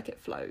and yeah, like it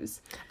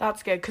flows.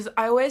 That's good, because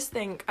I always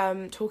think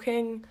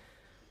talking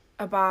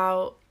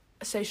about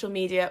social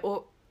media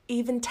or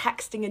even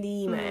texting and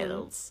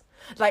emails,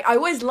 like I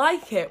always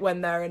like it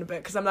when they're in a book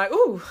because I'm like,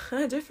 ooh,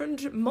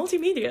 different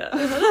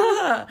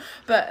multimedia.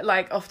 But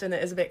like often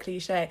it is a bit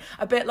cliche,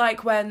 a bit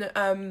like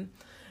when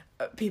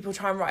people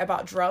try and write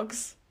about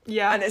drugs,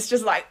 and it's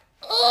just like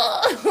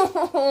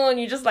and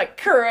you just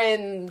like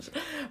cringe.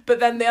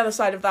 But then the other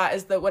side of that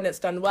is that when it's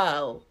done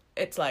well,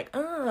 it's like,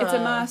 it's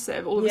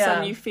immersive. All of a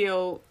sudden you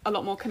feel a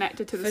lot more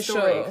connected to the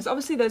story. Because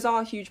obviously those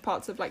are huge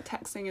parts of like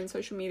texting and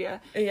social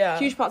media. Yeah.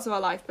 Huge parts of our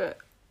life, but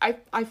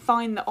I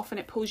find that often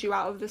it pulls you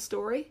out of the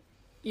story,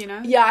 you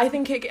know? Yeah, I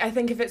think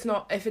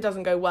if it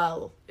doesn't go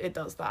well, it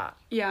does that.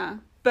 Yeah.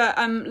 But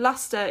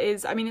Luster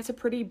is, I mean, it's a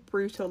pretty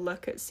brutal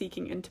look at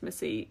seeking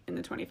intimacy in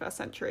the 21st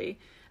century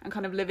and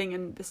kind of living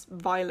in this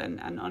violent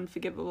and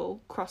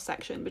unforgivable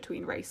cross-section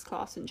between race,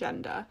 class and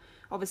gender.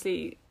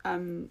 Obviously,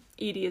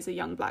 Edie is a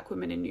young black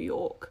woman in New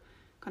York,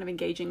 kind of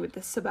engaging with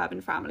this suburban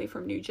family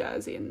from New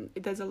Jersey, and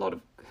there's a lot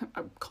of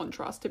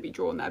contrast to be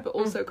drawn there, but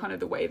also kind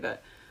of the way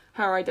that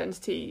her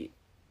identity,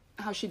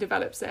 how she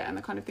develops it, and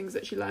the kind of things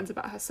that she learns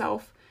about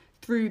herself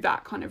through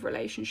that kind of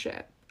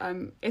relationship.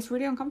 It's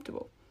really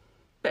uncomfortable,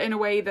 but in a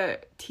way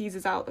that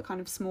teases out the kind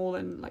of small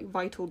and like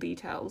vital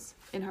details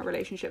in her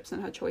relationships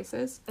and her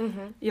choices.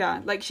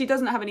 Yeah, like she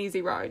doesn't have an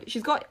easy ride.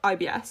 She's got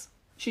IBS.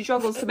 She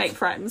struggles to make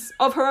friends,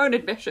 of her own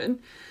admission.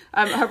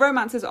 Her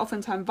romances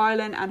often turn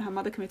violent, and her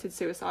mother committed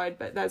suicide,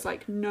 but there's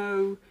like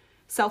no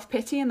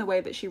self-pity in the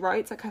way that she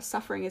writes. Like her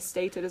suffering is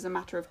stated as a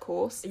matter of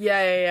course.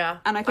 Yeah.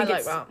 And I think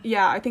like that.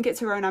 Yeah, I think it's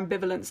her own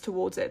ambivalence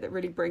towards it that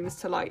really brings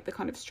to light the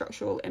kind of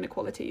structural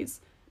inequalities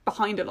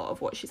behind a lot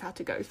of what she's had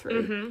to go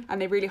through. And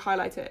they really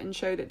highlight it and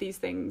show that these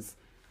things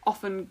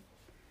often,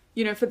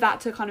 you know, for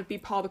that to kind of be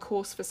par the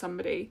course for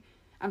somebody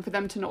and for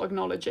them to not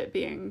acknowledge it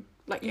being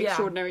like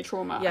extraordinary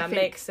trauma, I think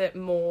makes it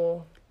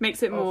more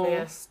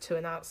obvious to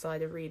an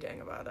outsider reading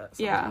about it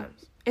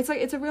sometimes. Yeah,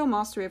 it's a real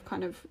mastery of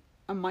kind of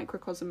a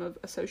microcosm of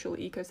a social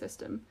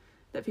ecosystem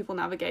that people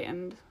navigate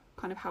and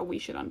kind of how we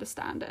should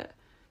understand it.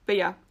 But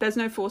yeah, there's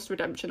no forced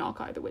redemption arc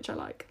either, which I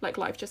like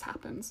life just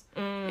happens.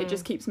 It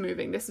just keeps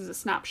moving. This is a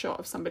snapshot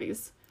of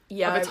somebody's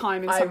of a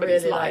time in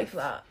somebody's life.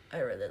 I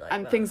really like that.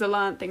 And things are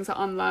learned, things are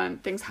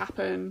unlearned, things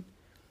happen,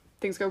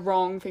 things go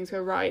wrong, things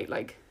go right.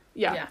 Like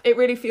it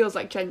really feels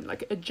like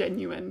a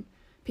genuine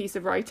piece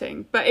of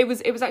writing. But it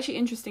was actually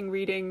interesting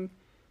reading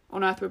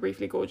On Earth We're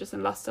Briefly Gorgeous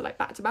and Luster like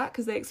back to back,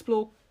 because they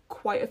explore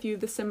quite a few of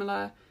the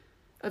similar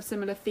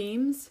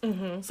themes.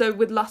 So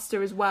with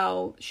Luster as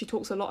well, she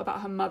talks a lot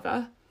about her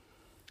mother,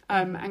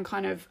 and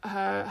kind of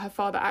her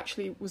father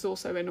actually was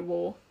also in a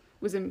war,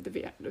 was in the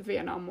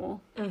Vietnam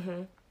War.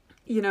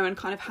 You know, and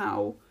kind of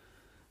how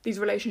these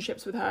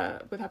relationships with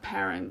her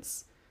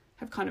parents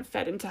have kind of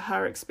fed into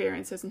her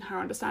experiences and her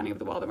understanding of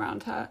the world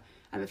around her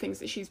and the things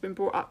that she's been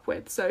brought up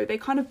with. So they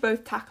kind of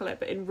both tackle it,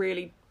 but in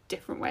really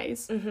different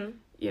ways.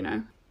 You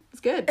know,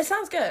 it's good. It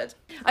sounds good.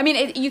 I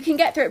mean, you can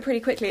get through it pretty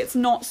quickly. It's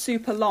not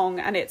super long,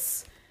 and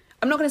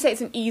I'm not going to say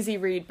it's an easy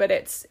read, but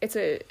it's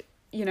a,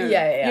 you know,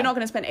 you're not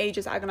going to spend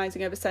ages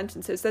agonizing over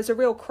sentences. There's a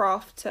real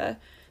craft to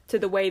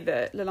the way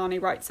that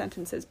Leilani writes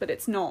sentences, but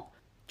it's not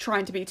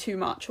trying to be too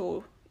much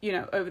or, you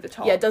know, over the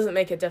top. Yeah, it doesn't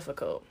make it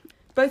difficult.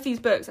 Both these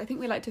books, I think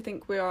we like to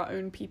think we're our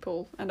own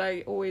people, and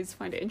I always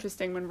find it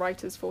interesting when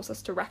writers force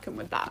us to reckon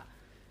with that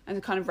and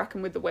to kind of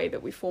reckon with the way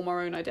that we form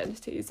our own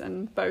identities,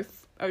 and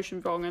both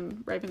Ocean Vuong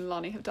and Raven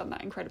Leilani have done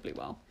that incredibly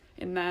well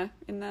in their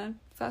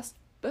first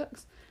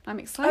books. I'm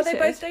excited. Are they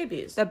both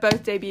debuts? They're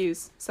both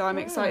debuts, so I'm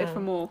excited for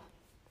more.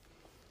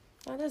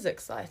 That is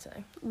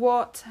exciting.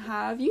 What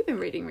have you been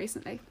reading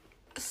recently?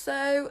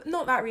 So,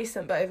 not that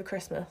recent, but over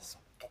Christmas.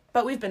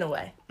 But we've been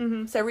away.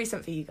 So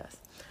recent for you guys.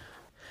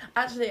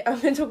 Actually,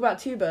 I'm going to talk about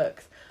 2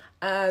 books,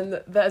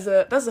 and there's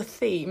a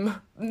theme.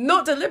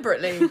 Not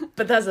deliberately,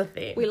 but there's a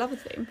theme. We love a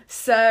theme.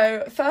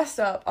 So, first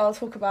up, I'll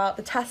talk about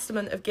The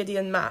Testament of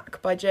Gideon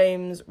Mack by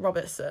James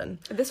Robertson.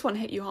 This one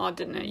hit you hard,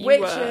 didn't it?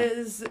 Which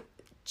is,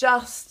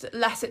 just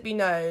let it be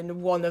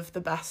known, one of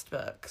the best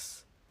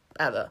books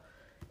ever.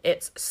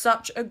 It's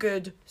such a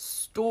good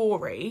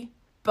story,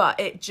 but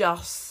it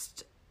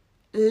just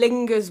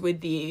lingers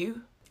with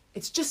you.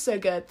 It's just so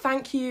good.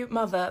 Thank you,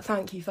 mother.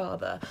 Thank you,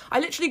 father. I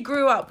literally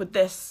grew up with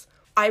this.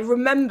 I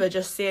remember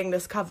just seeing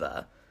this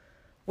cover,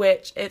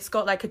 which it's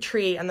got like a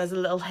tree and there's a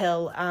little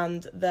hill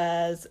and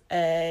there's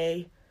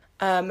a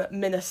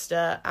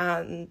minister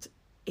and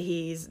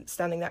he's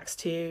standing next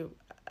to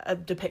a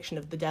depiction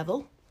of the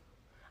devil.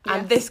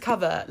 And this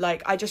cover,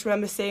 like, I just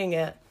remember seeing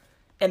it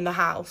in the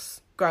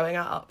house growing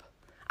up.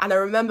 And I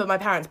remember my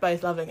parents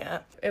both loving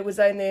it. It was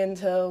only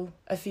until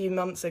a few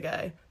months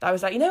ago that I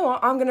was like, you know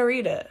what, I'm going to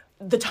read it.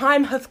 The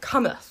time hath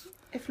cometh.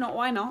 If not,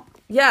 why not?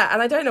 Yeah,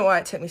 and I don't know why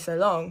it took me so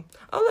long.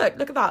 Oh,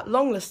 look at that.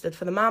 Longlisted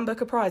for the Man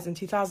Booker Prize in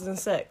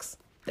 2006.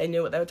 They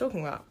knew what they were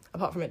talking about.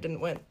 Apart from it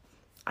didn't win.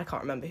 I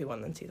can't remember who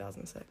won in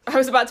 2006. I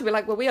was about to be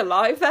like, were we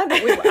alive then?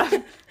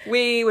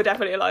 We were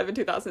definitely alive in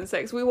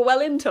 2006. We were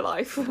well into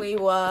life. We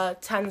were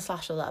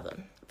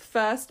 10/11.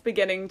 First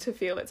beginning to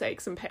feel its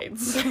aches and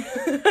pains.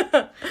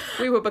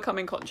 We were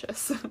becoming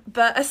conscious.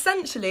 But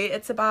essentially,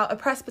 it's about a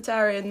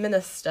Presbyterian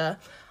minister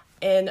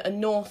in a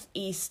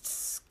northeast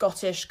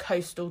Scottish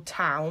coastal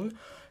town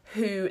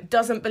who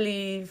doesn't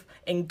believe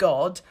in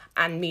God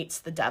and meets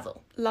the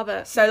devil. Love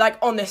it. So, like,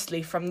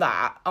 honestly, from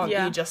that, aren't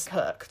you just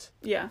hooked?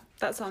 Yeah,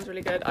 that sounds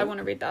really good. I want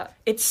to read that.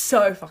 It's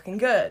so fucking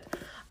good.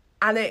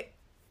 And it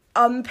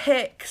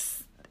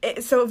unpicks,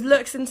 it sort of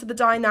looks into the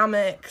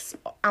dynamics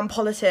and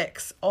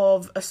politics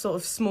of a sort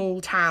of small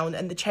town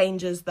and the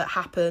changes that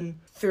happen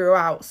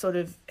throughout sort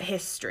of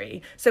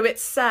history. So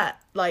it's set,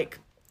 like,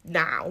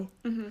 now,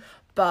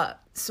 but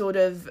sort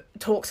of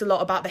talks a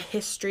lot about the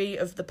history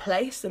of the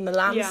place and the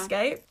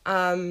landscape.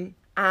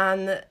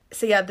 And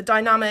so, yeah, the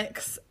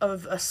dynamics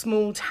of a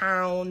small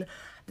town,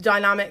 the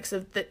dynamics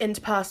of the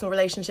interpersonal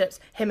relationships,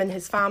 him and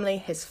his family.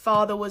 His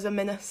father was a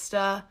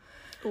minister.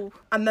 Ooh.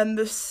 And then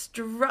the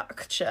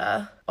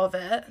structure of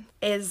it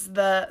is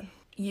that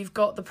you've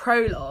got the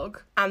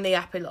prologue and the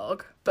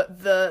epilogue,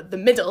 but the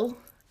middle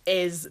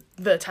is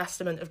the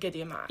Testament of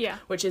Gideon Mack,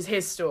 which is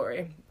his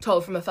story,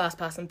 told from a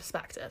first-person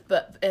perspective.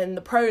 But in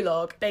the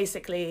prologue,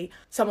 basically,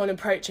 someone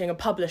approaching a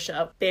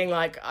publisher, being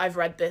like, I've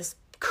read this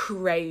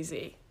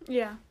crazy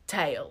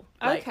tale.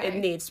 Like, it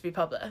needs to be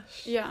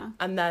published. Yeah.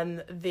 And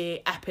then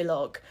the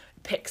epilogue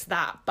picks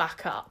that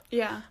back up.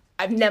 Yeah.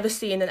 I've never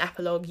seen an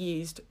epilogue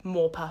used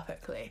more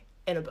perfectly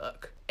in a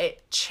book.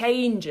 It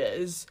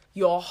changes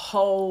your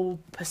whole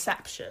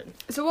perception.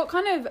 So what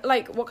kind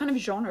of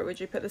genre would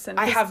you put this in?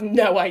 I have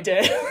no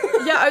idea.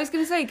 Yeah, I was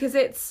going to say, because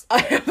it's... I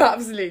have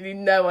absolutely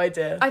no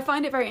idea. I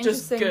find it very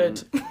interesting...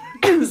 Just good.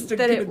 Just a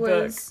that good it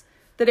was...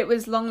 That it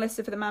was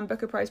longlisted for the Man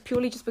Booker Prize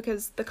purely just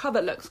because the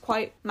cover looks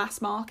quite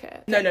mass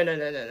market. No.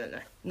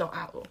 Not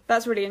at all.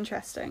 That's really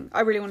interesting.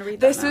 I really want to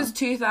read that This now. was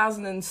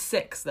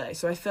 2006 though,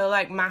 so I feel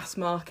like mass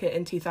market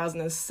in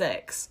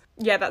 2006...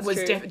 Yeah, that's was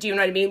true. Do you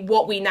know what I mean?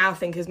 What we now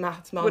think is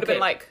mass market would have been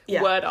like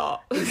word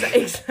art.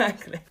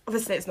 Exactly.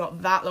 Obviously, it's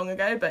not that long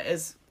ago, but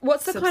is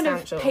What's the kind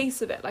of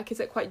pace of it? Like, is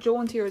it quite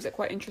jaunty or is it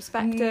quite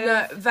introspective?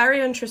 No,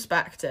 very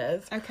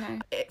introspective. Okay.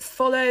 It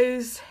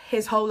follows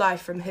his whole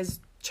life from his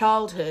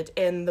childhood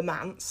in the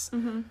Manse,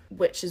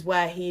 which is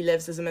where he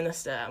lives as a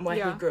minister and where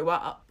he grew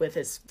up with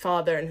his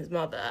father and his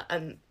mother,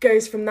 and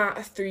goes from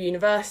that through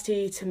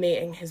university to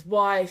meeting his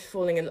wife,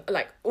 falling in,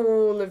 like,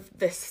 all of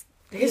this,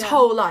 his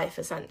whole life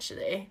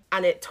essentially.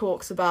 And it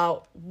talks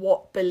about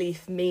what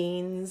belief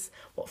means,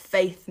 what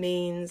faith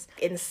means,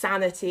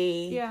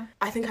 insanity.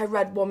 I think I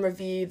read one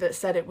review that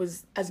said it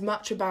was as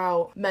much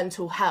about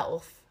mental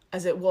health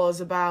as it was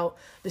about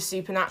the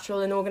supernatural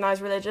in organised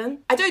religion.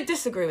 I don't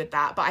disagree with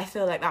that, but I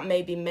feel like that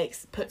maybe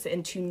puts it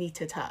in too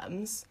neater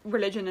terms.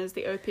 Religion is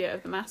the opiate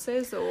of the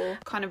masses, or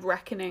kind of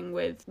reckoning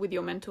with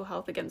your mental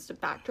health against a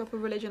backdrop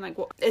of religion? Like,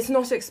 what? It's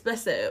not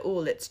explicit at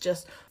all, it's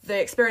just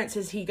the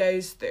experiences he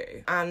goes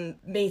through and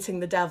meeting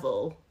the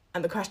devil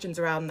and the questions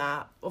around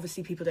that.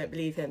 Obviously people don't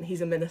believe him, he's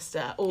a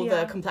minister, all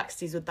the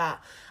complexities with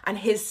that, and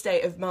his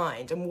state of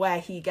mind and where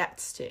he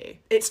gets to.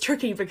 It's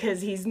tricky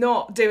because he's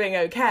not doing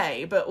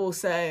okay, but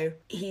also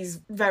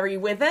he's very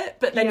with it,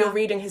 but then you're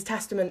reading his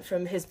testament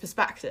from his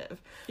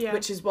perspective,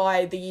 which is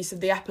why the use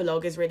of the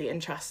epilogue is really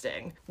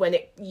interesting, when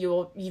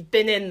you've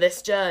been in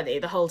this journey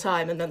the whole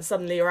time and then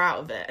suddenly you're out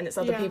of it and it's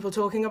other people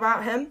talking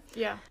about him.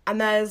 And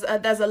there's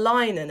a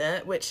line in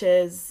it which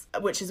is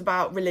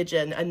about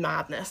religion and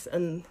madness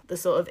and the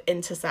sort of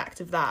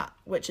intersect of that,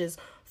 which is,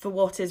 for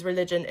what is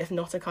religion if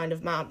not a kind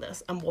of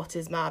madness, and what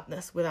is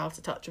madness without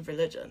a touch of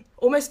religion?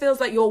 Almost feels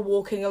like you're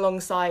walking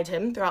alongside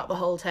him throughout the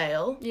whole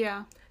tale.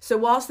 So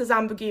whilst there's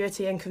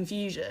ambiguity and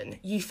confusion,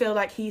 you feel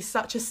like he's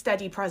such a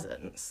steady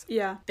presence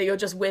that you're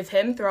just with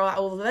him throughout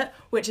all of it,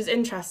 which is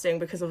interesting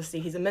because obviously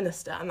he's a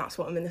minister, and that's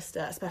what a minister,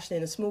 especially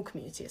in a small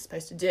community, is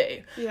supposed to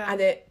do. And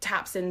it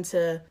taps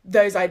into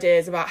those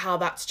ideas about how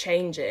that's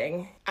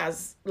changing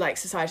as, like,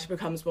 society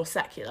becomes more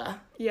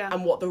secular,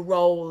 and what the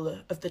role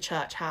of the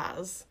church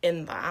has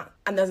in that.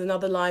 And there's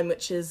another line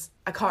which is,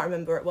 I can't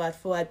remember it word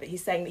for word, but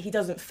he's saying that he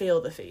doesn't feel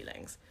the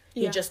feelings.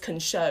 He just can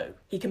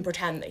he can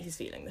pretend that he's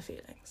feeling the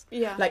feelings.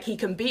 Yeah. Like, he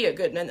can be a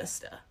good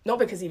minister, not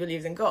because he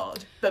believes in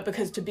God, but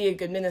because to be a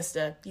good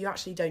minister, you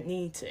actually don't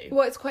need to.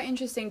 Well, it's quite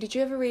interesting. Did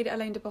you ever read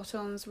Alain de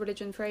Botton's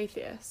Religion for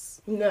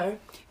Atheists? No.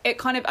 It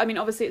kind of, I mean,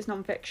 obviously it's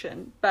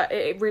non-fiction, but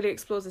it really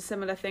explores a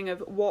similar thing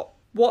of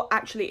what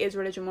actually is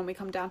religion when we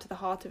come down to the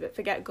heart of it.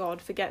 Forget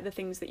God, forget the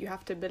things that you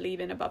have to believe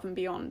in above and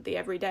beyond the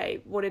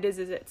everyday. What it is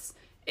it's,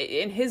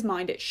 in his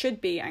mind, it should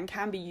be and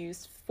can be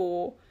used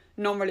for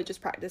non-religious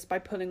practice by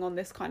pulling on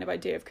this kind of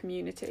idea of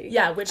community.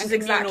 Yeah, which is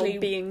exactly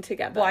being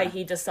together. Why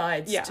he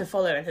decides to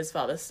follow in his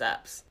father's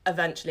steps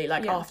eventually,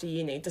 after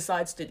uni,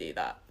 decides to do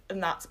that.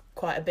 And that's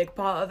quite a big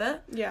part of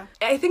it. Yeah.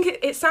 I think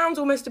it sounds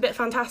almost a bit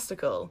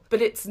fantastical, but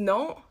it's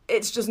not.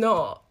 It's just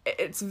not.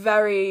 It's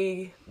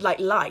very,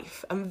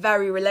 life and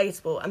very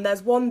relatable. And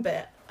there's one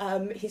bit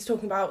he's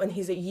talking about when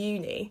he's at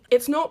uni.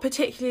 It's not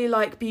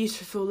particularly,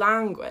 beautiful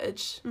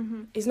language.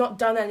 Mm-hmm. He's not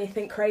done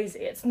anything crazy.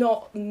 It's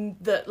not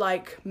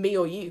that, me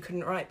or you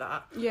couldn't write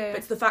that. Yeah. But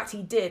it's the fact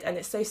he did, and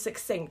it's so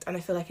succinct, and I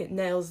feel like it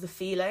nails the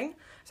feeling.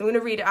 So I'm going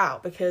to read it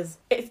out because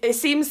it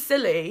seems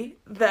silly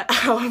that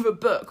out of a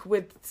book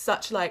with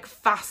such,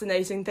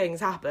 fascinating things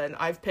happen,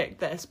 I've picked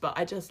this, but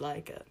I just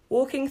like it.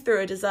 Walking through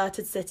a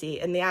deserted city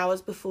in the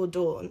hours before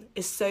dawn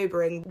is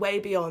sobering way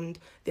beyond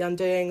the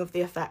undoing of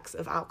the effects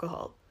of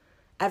alcohol.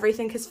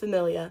 Everything is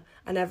familiar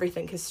and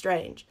everything is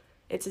strange.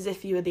 It's as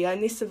if you were the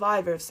only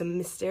survivor of some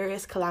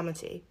mysterious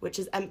calamity which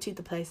has emptied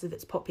the place of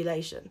its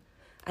population.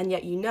 And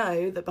yet you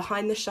know that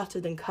behind the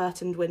shuttered and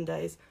curtained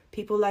windows,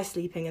 people lie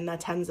sleeping in their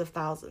tens of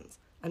thousands,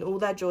 and all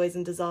their joys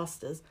and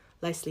disasters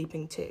lie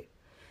sleeping too.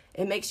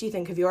 It makes you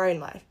think of your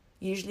own life,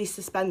 usually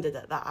suspended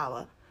at that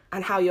hour,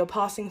 and how you're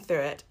passing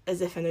through it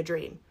as if in a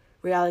dream.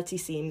 Reality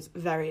seems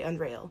very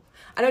unreal.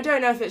 And I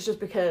don't know if it's just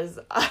because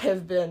I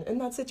have been in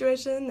that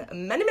situation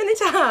many, many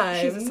times.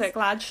 She's a sick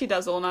lad. She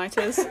does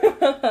all-nighters.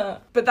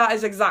 But that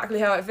is exactly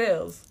how it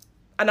feels.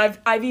 And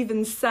I've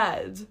even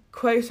said,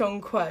 quote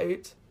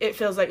unquote, it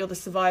feels like you're the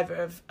survivor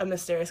of a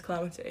mysterious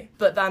calamity.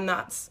 But then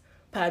that's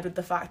paired with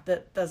the fact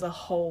that there's a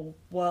whole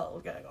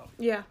world going on.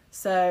 Yeah.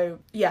 So,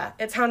 yeah,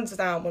 it's hands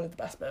down one of the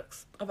best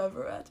books I've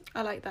ever read.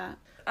 I like that.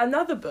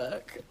 Another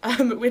book,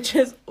 which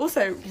is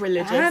also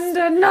religious. And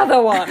another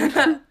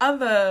one.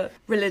 Other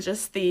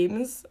religious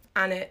themes,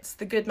 and it's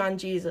The Good Man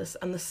Jesus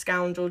and the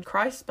Scoundrel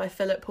Christ by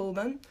Philip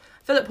Pullman.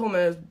 Philip Pullman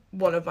is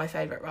one of my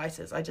favourite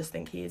writers. I just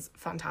think he's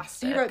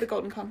fantastic. He wrote The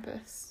Golden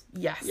Compass.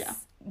 Yes. Yeah.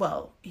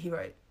 Well, he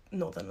wrote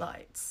Northern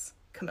Lights.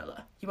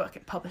 Camilla, you work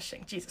in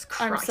publishing. Jesus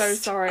Christ. I'm so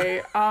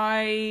sorry.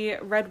 I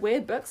read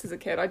weird books as a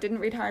kid. I didn't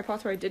read Harry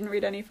Potter. I didn't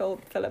read any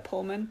Philip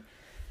Pullman.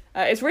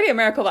 It's really a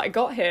miracle that I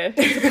got here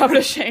to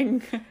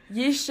publishing.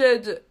 You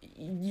should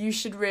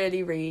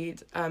really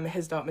read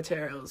his Dark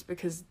Materials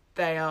because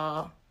they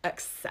are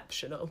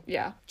exceptional.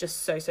 Yeah.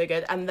 Just so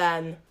good. And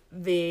then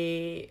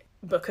the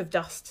Book of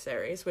Dust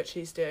series, which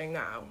he's doing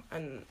now,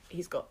 and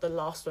he's got the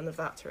last one of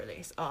that to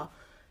release, are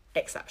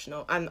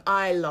exceptional. And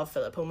I love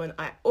Philip Pullman.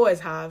 I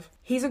always have.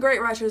 He's a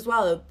great writer as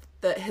well,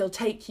 that he'll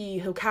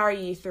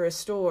carry you through a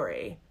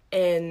story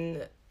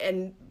in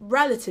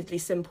relatively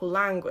simple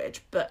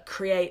language, but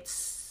creates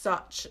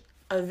such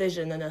a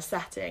vision and a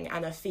setting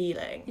and a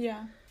feeling.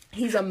 Yeah.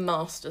 He's a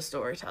master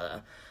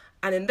storyteller.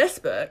 And in this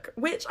book,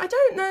 which I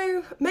don't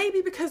know,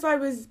 maybe because I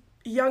was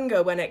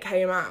younger when it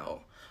came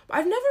out, but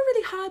I've never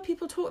really heard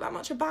people talk that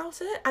much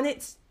about it, and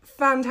it's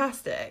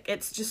fantastic.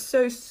 It's just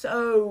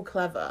so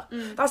clever.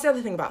 That's the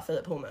other thing about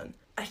Philip Pullman.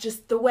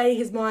 The way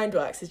his mind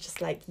works is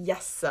just like,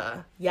 yes,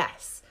 sir,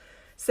 yes.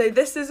 So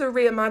this is a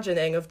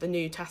reimagining of the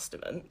New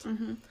Testament.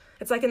 Mm-hmm.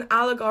 It's like an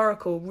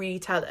allegorical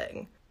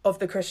retelling of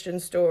the Christian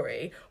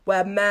story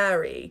where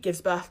Mary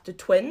gives birth to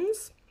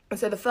twins. And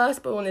so the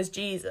firstborn is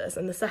Jesus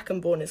and the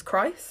secondborn is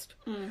Christ.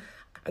 Mm.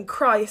 And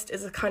Christ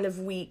is a kind of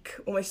weak,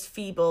 almost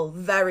feeble,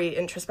 very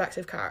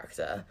introspective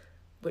character,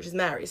 which is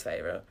Mary's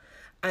favourite.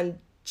 And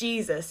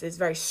Jesus is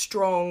very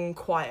strong,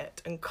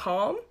 quiet and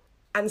calm.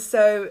 And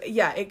so,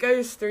 yeah, it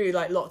goes through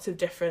lots of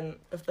different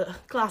of the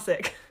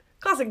classic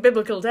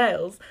biblical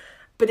tales.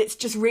 But it's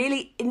just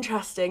really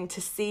interesting to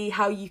see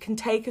how you can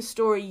take a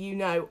story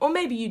or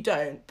maybe you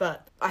don't,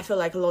 but I feel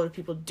like a lot of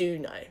people do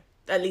know,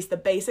 at least the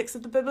basics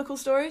of the biblical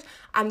stories.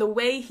 And the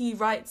way he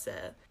writes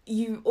it,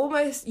 you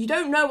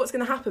don't know what's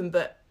going to happen,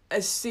 but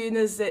as soon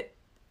as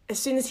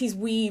he's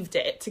weaved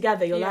it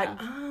together, you're like,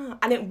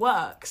 and it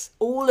works.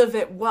 All of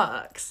it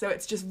works. So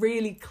it's just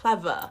really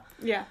clever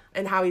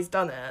in how he's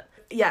done it.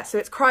 Yeah, so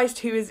it's Christ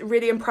who is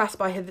really impressed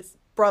by his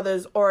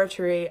brother's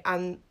oratory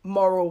and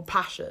moral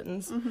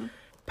passions. Mm-hmm.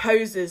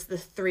 Poses the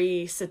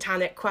 3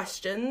 satanic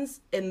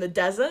questions in the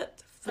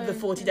desert for the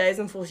 40 days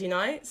and 40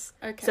 nights.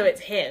 Okay. So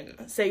it's him.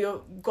 So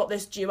you've got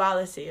this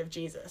duality of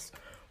Jesus,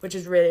 which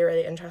is really,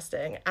 really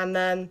interesting. And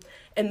then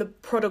in the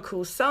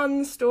prodigal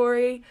son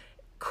story,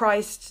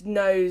 Christ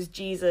knows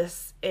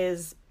Jesus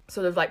is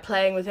sort of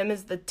playing with him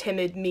as the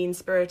timid,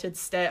 mean-spirited,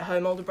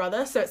 stay-at-home older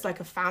brother. So it's a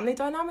family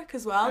dynamic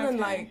as well.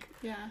 Okay.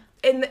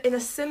 And in a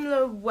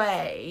similar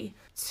way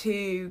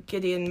to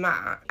Gideon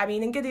Mack. I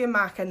mean, in Gideon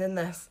Mack and in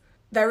this,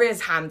 there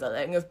is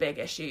handling of big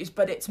issues,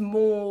 but it's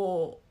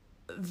more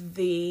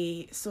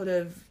the sort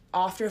of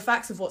after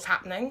effects of what's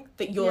happening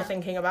that you're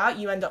thinking about.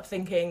 You end up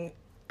thinking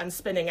and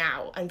spinning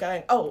out and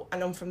going, oh,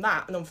 and on from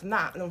that, and on from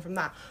that, and on from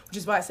that, which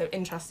is why it's so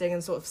interesting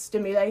and sort of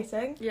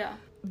stimulating. Yeah.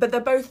 But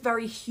they're both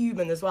very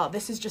human as well.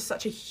 This is just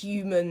such a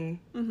human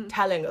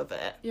telling of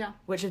it. Yeah.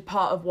 Which is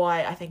part of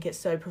why I think it's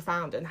so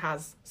profound and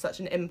has such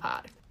an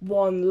impact.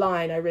 One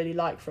line I really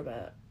like from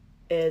it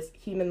is,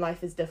 human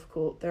life is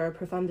difficult. There are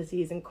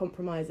profundities and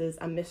compromises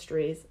and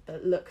mysteries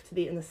that look to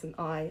the innocent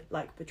eye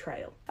like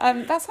betrayal.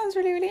 That sounds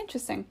really, really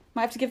interesting.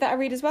 Might have to give that a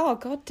read as well.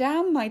 God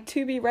damn, my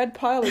to-be-read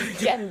pile is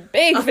getting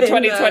big for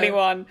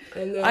 2021.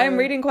 I know. I am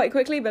reading quite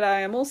quickly, but I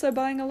am also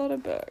buying a lot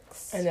of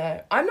books. I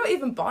know. I'm not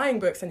even buying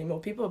books anymore.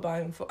 People are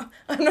buying them for...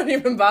 I'm not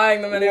even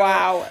buying them anymore.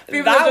 Wow,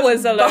 People that are just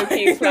was a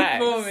low-key buying flex.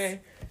 them for me.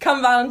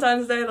 Come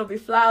Valentine's Day, there'll be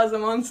flowers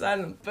on one side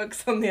and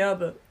books on the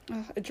other.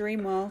 Oh, a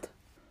dream world.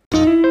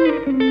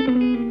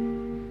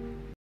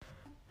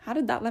 How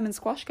did that lemon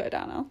squash go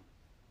down, Al?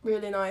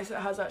 Really nice. It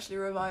has actually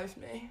revived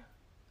me.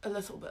 A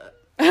little bit.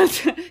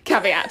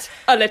 Caveat,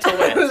 a little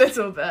bit. A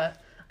little bit.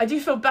 I do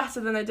feel better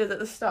than I did at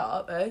the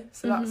start, though,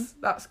 so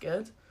that's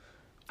good.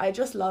 I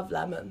just love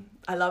lemon.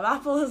 I love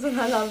apples and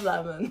I love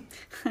lemon.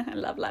 I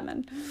love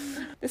lemon.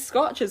 The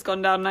scotch has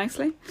gone down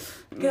nicely.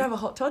 You can have a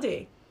hot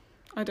toddy.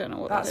 I don't know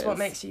what That's that is. what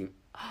makes you...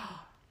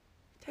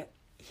 you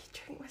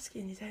drink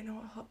whiskey and you don't know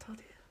what a hot toddy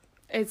is.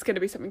 It's going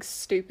to be something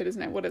stupid,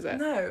 isn't it? What is it?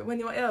 No, when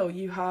you're ill,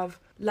 you have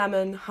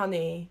lemon,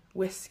 honey,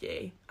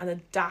 whiskey, and a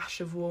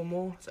dash of warm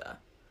water.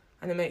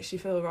 And it makes you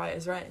feel right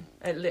as rain.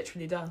 It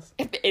literally does.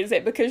 Is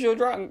it because you're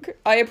drunk?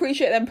 I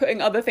appreciate them putting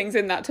other things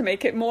in that to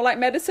make it more like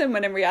medicine,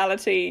 when in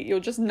reality,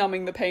 you're just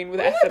numbing the pain with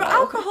ethanol. No, but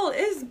alcohol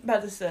is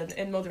medicine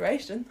in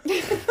moderation.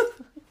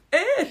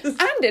 It is.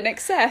 And in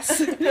excess.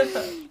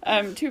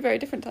 Two very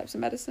different types of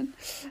medicine.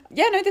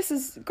 Yeah, no, this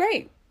is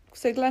great.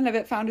 So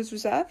Glenlivet Founders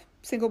Reserve,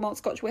 single malt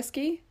Scotch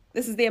whiskey.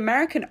 This is the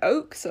American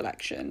Oak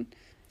selection.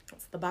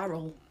 That's the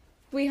barrel.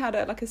 We had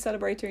a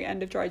celebratory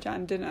end of Dry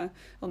Jan dinner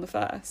on the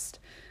 1st.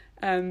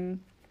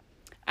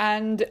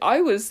 And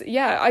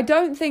I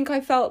don't think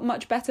I felt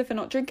much better for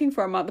not drinking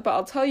for a month, but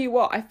I'll tell you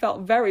what, I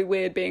felt very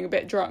weird being a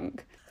bit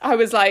drunk. I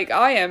was like,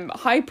 I am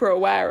hyper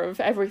aware of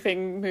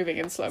everything moving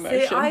in slow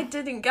motion. See, I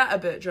didn't get a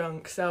bit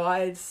drunk, so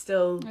I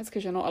still... That's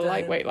because you're not a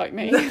lightweight like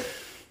me.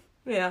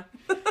 Yeah.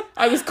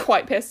 I was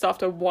quite pissed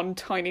after one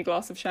tiny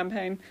glass of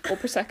champagne, or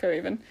Prosecco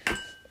even.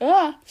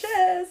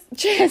 Cheers!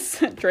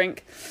 Cheers!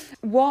 Drink.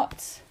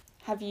 What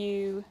have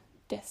you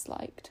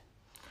disliked?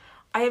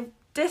 I am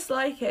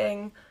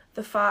disliking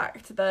the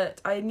fact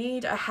that I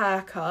need a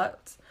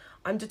haircut.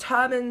 I'm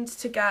determined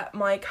to get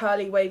my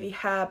curly wavy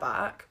hair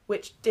back,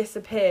 which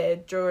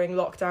disappeared during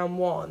lockdown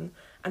 1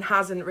 and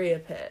hasn't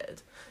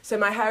reappeared. So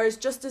my hair is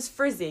just as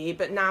frizzy,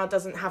 but now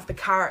doesn't have the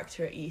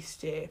character it used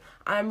to.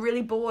 I'm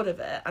really bored of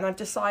it, and I've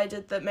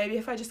decided that maybe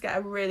if I just get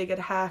a really good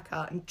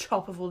haircut and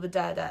chop off all the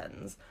dead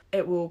ends,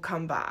 it will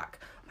come back.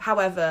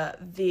 However,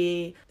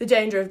 the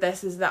danger of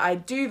this is that I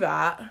do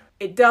that,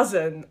 it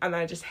doesn't, and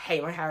I just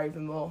hate my hair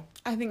even more.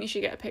 I think you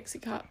should get a pixie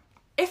cut.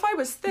 If I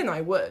was thin,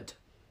 I would,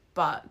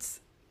 but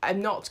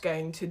I'm not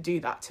going to do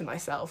that to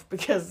myself,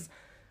 because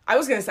I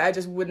was going to say I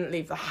just wouldn't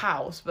leave the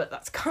house, but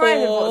that's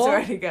kind of what's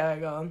already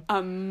going on.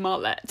 A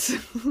mullet.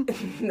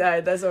 No,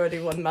 there's already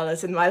one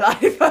mullet in my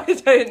life. I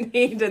don't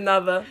need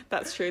another.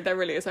 That's true. There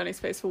really is only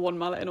space for one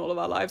mullet in all of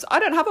our lives. I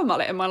don't have a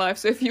mullet in my life,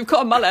 so if you've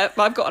got a mullet,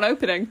 I've got an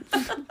opening.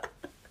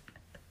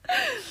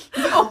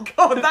 Oh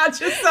God, that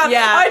just sounds...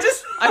 Yeah,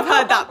 I've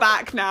heard that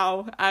back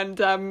now.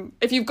 And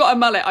if you've got a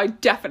mullet, I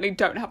definitely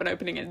don't have an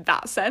opening in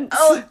that sense.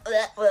 Oh.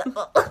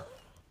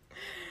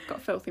 Got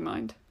a filthy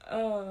mind.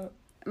 Oh.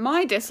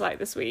 My dislike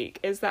this week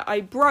is that I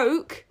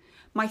broke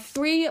my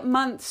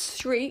 3-month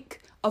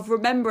streak of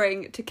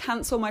remembering to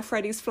cancel my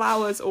Freddy's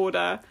Flowers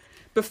order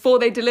before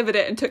they delivered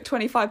it and took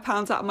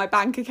 £25 out of my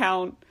bank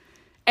account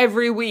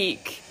every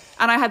week.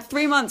 And I had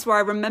 3 months where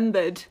I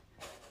remembered.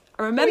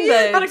 We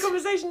had a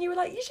conversation, you were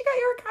like, you should get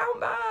your account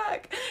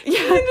back.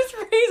 Yeah. Just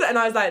freeze it. And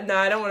I was like, no,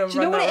 I don't want to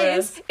run that risk. Do you know what it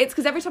is? It's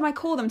because every time I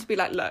call them to be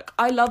like, look,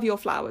 I love your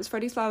flowers.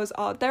 Freddy's Flowers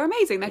they're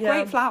amazing. They're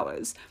great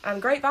flowers.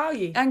 And great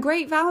value.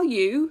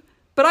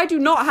 But I do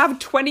not have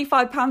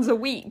 £25 a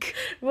week.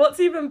 What's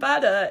even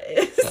better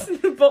is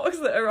the box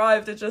that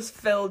arrived are just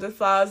filled with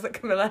flowers that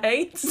Camilla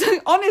hates.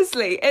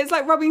 Honestly, it's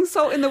like rubbing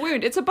salt in the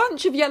wound. It's a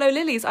bunch of yellow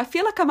lilies. I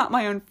feel like I'm at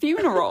my own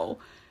funeral.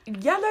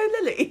 Yellow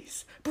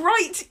lilies?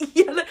 Bright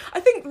yellow.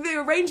 I think the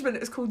arrangement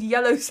is called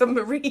Yellow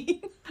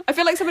Submarine. I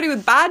feel like somebody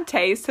with bad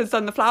taste has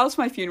done the flowers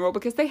for my funeral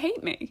because they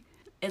hate me.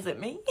 Is it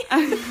me?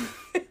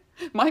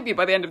 Might be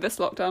by the end of this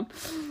lockdown.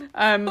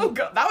 Oh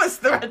God, that was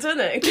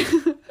threatening.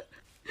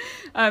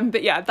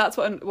 But yeah, that's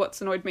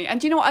what's annoyed me. And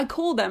do you know what? I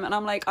call them and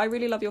I'm like, I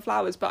really love your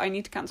flowers, but I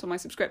need to cancel my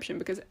subscription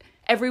because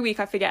every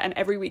week I forget, and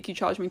every week you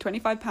charge me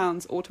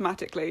 £25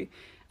 automatically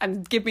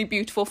and give me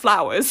beautiful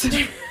flowers.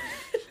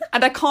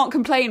 And I can't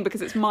complain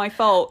because it's my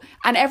fault.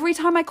 And every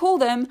time I call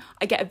them,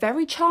 I get a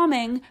very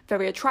charming,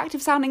 very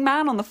attractive sounding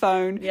man on the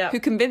phone who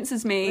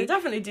convinces me. They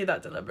definitely do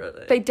that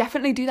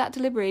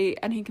deliberately.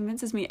 And he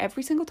convinces me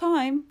every single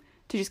time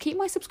to just keep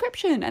my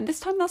subscription, and this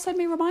time they'll send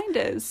me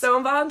reminders. So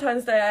on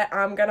Valentine's Day,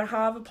 I'm going to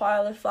have a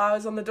pile of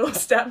flowers on the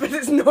doorstep, but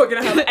it's not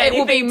going to have anything it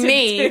will be to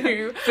me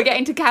do.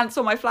 forgetting to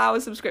cancel my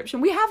flowers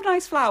subscription. We have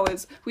nice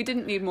flowers. We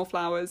didn't need more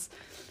flowers,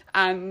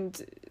 and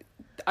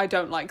I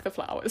don't like the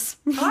flowers.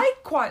 I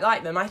quite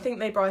like them. I think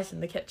they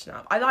brighten the kitchen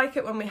up. I like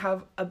it when we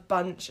have a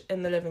bunch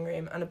in the living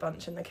room and a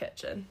bunch in the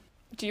kitchen.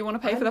 Do you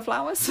want to pay for the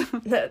flowers?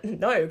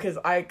 No, because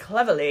I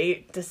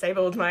cleverly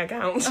disabled my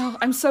account. Oh,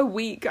 I'm so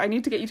weak. I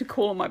need to get you to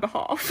call on my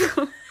behalf.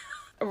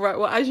 Right,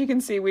 well, as you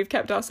can see, we've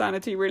kept our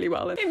sanity really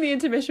well in the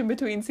intermission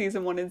between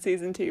season 1 and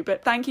season 2.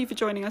 But thank you for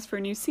joining us for a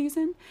new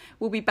season.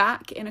 We'll be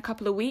back in a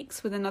couple of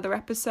weeks with another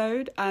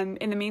episode.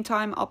 In the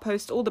meantime, I'll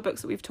post all the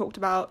books that we've talked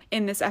about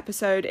in this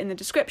episode in the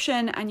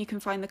description, and you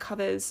can find the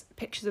covers,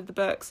 pictures of the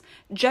books,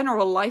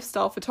 general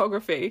lifestyle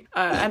photography,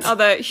 and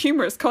other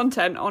humorous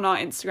content on our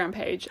Instagram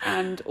page,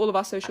 and all of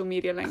our social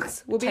media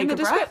links will be in the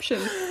description.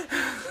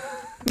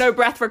 No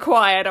breath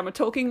required. I'm a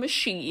talking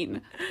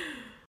machine.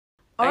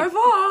 Au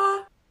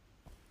revoir!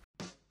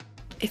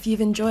 If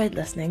you've enjoyed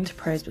listening to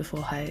Pros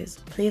Before Hoes,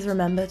 please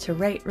remember to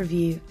rate,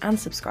 review and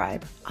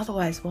subscribe,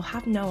 otherwise we'll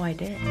have no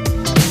idea.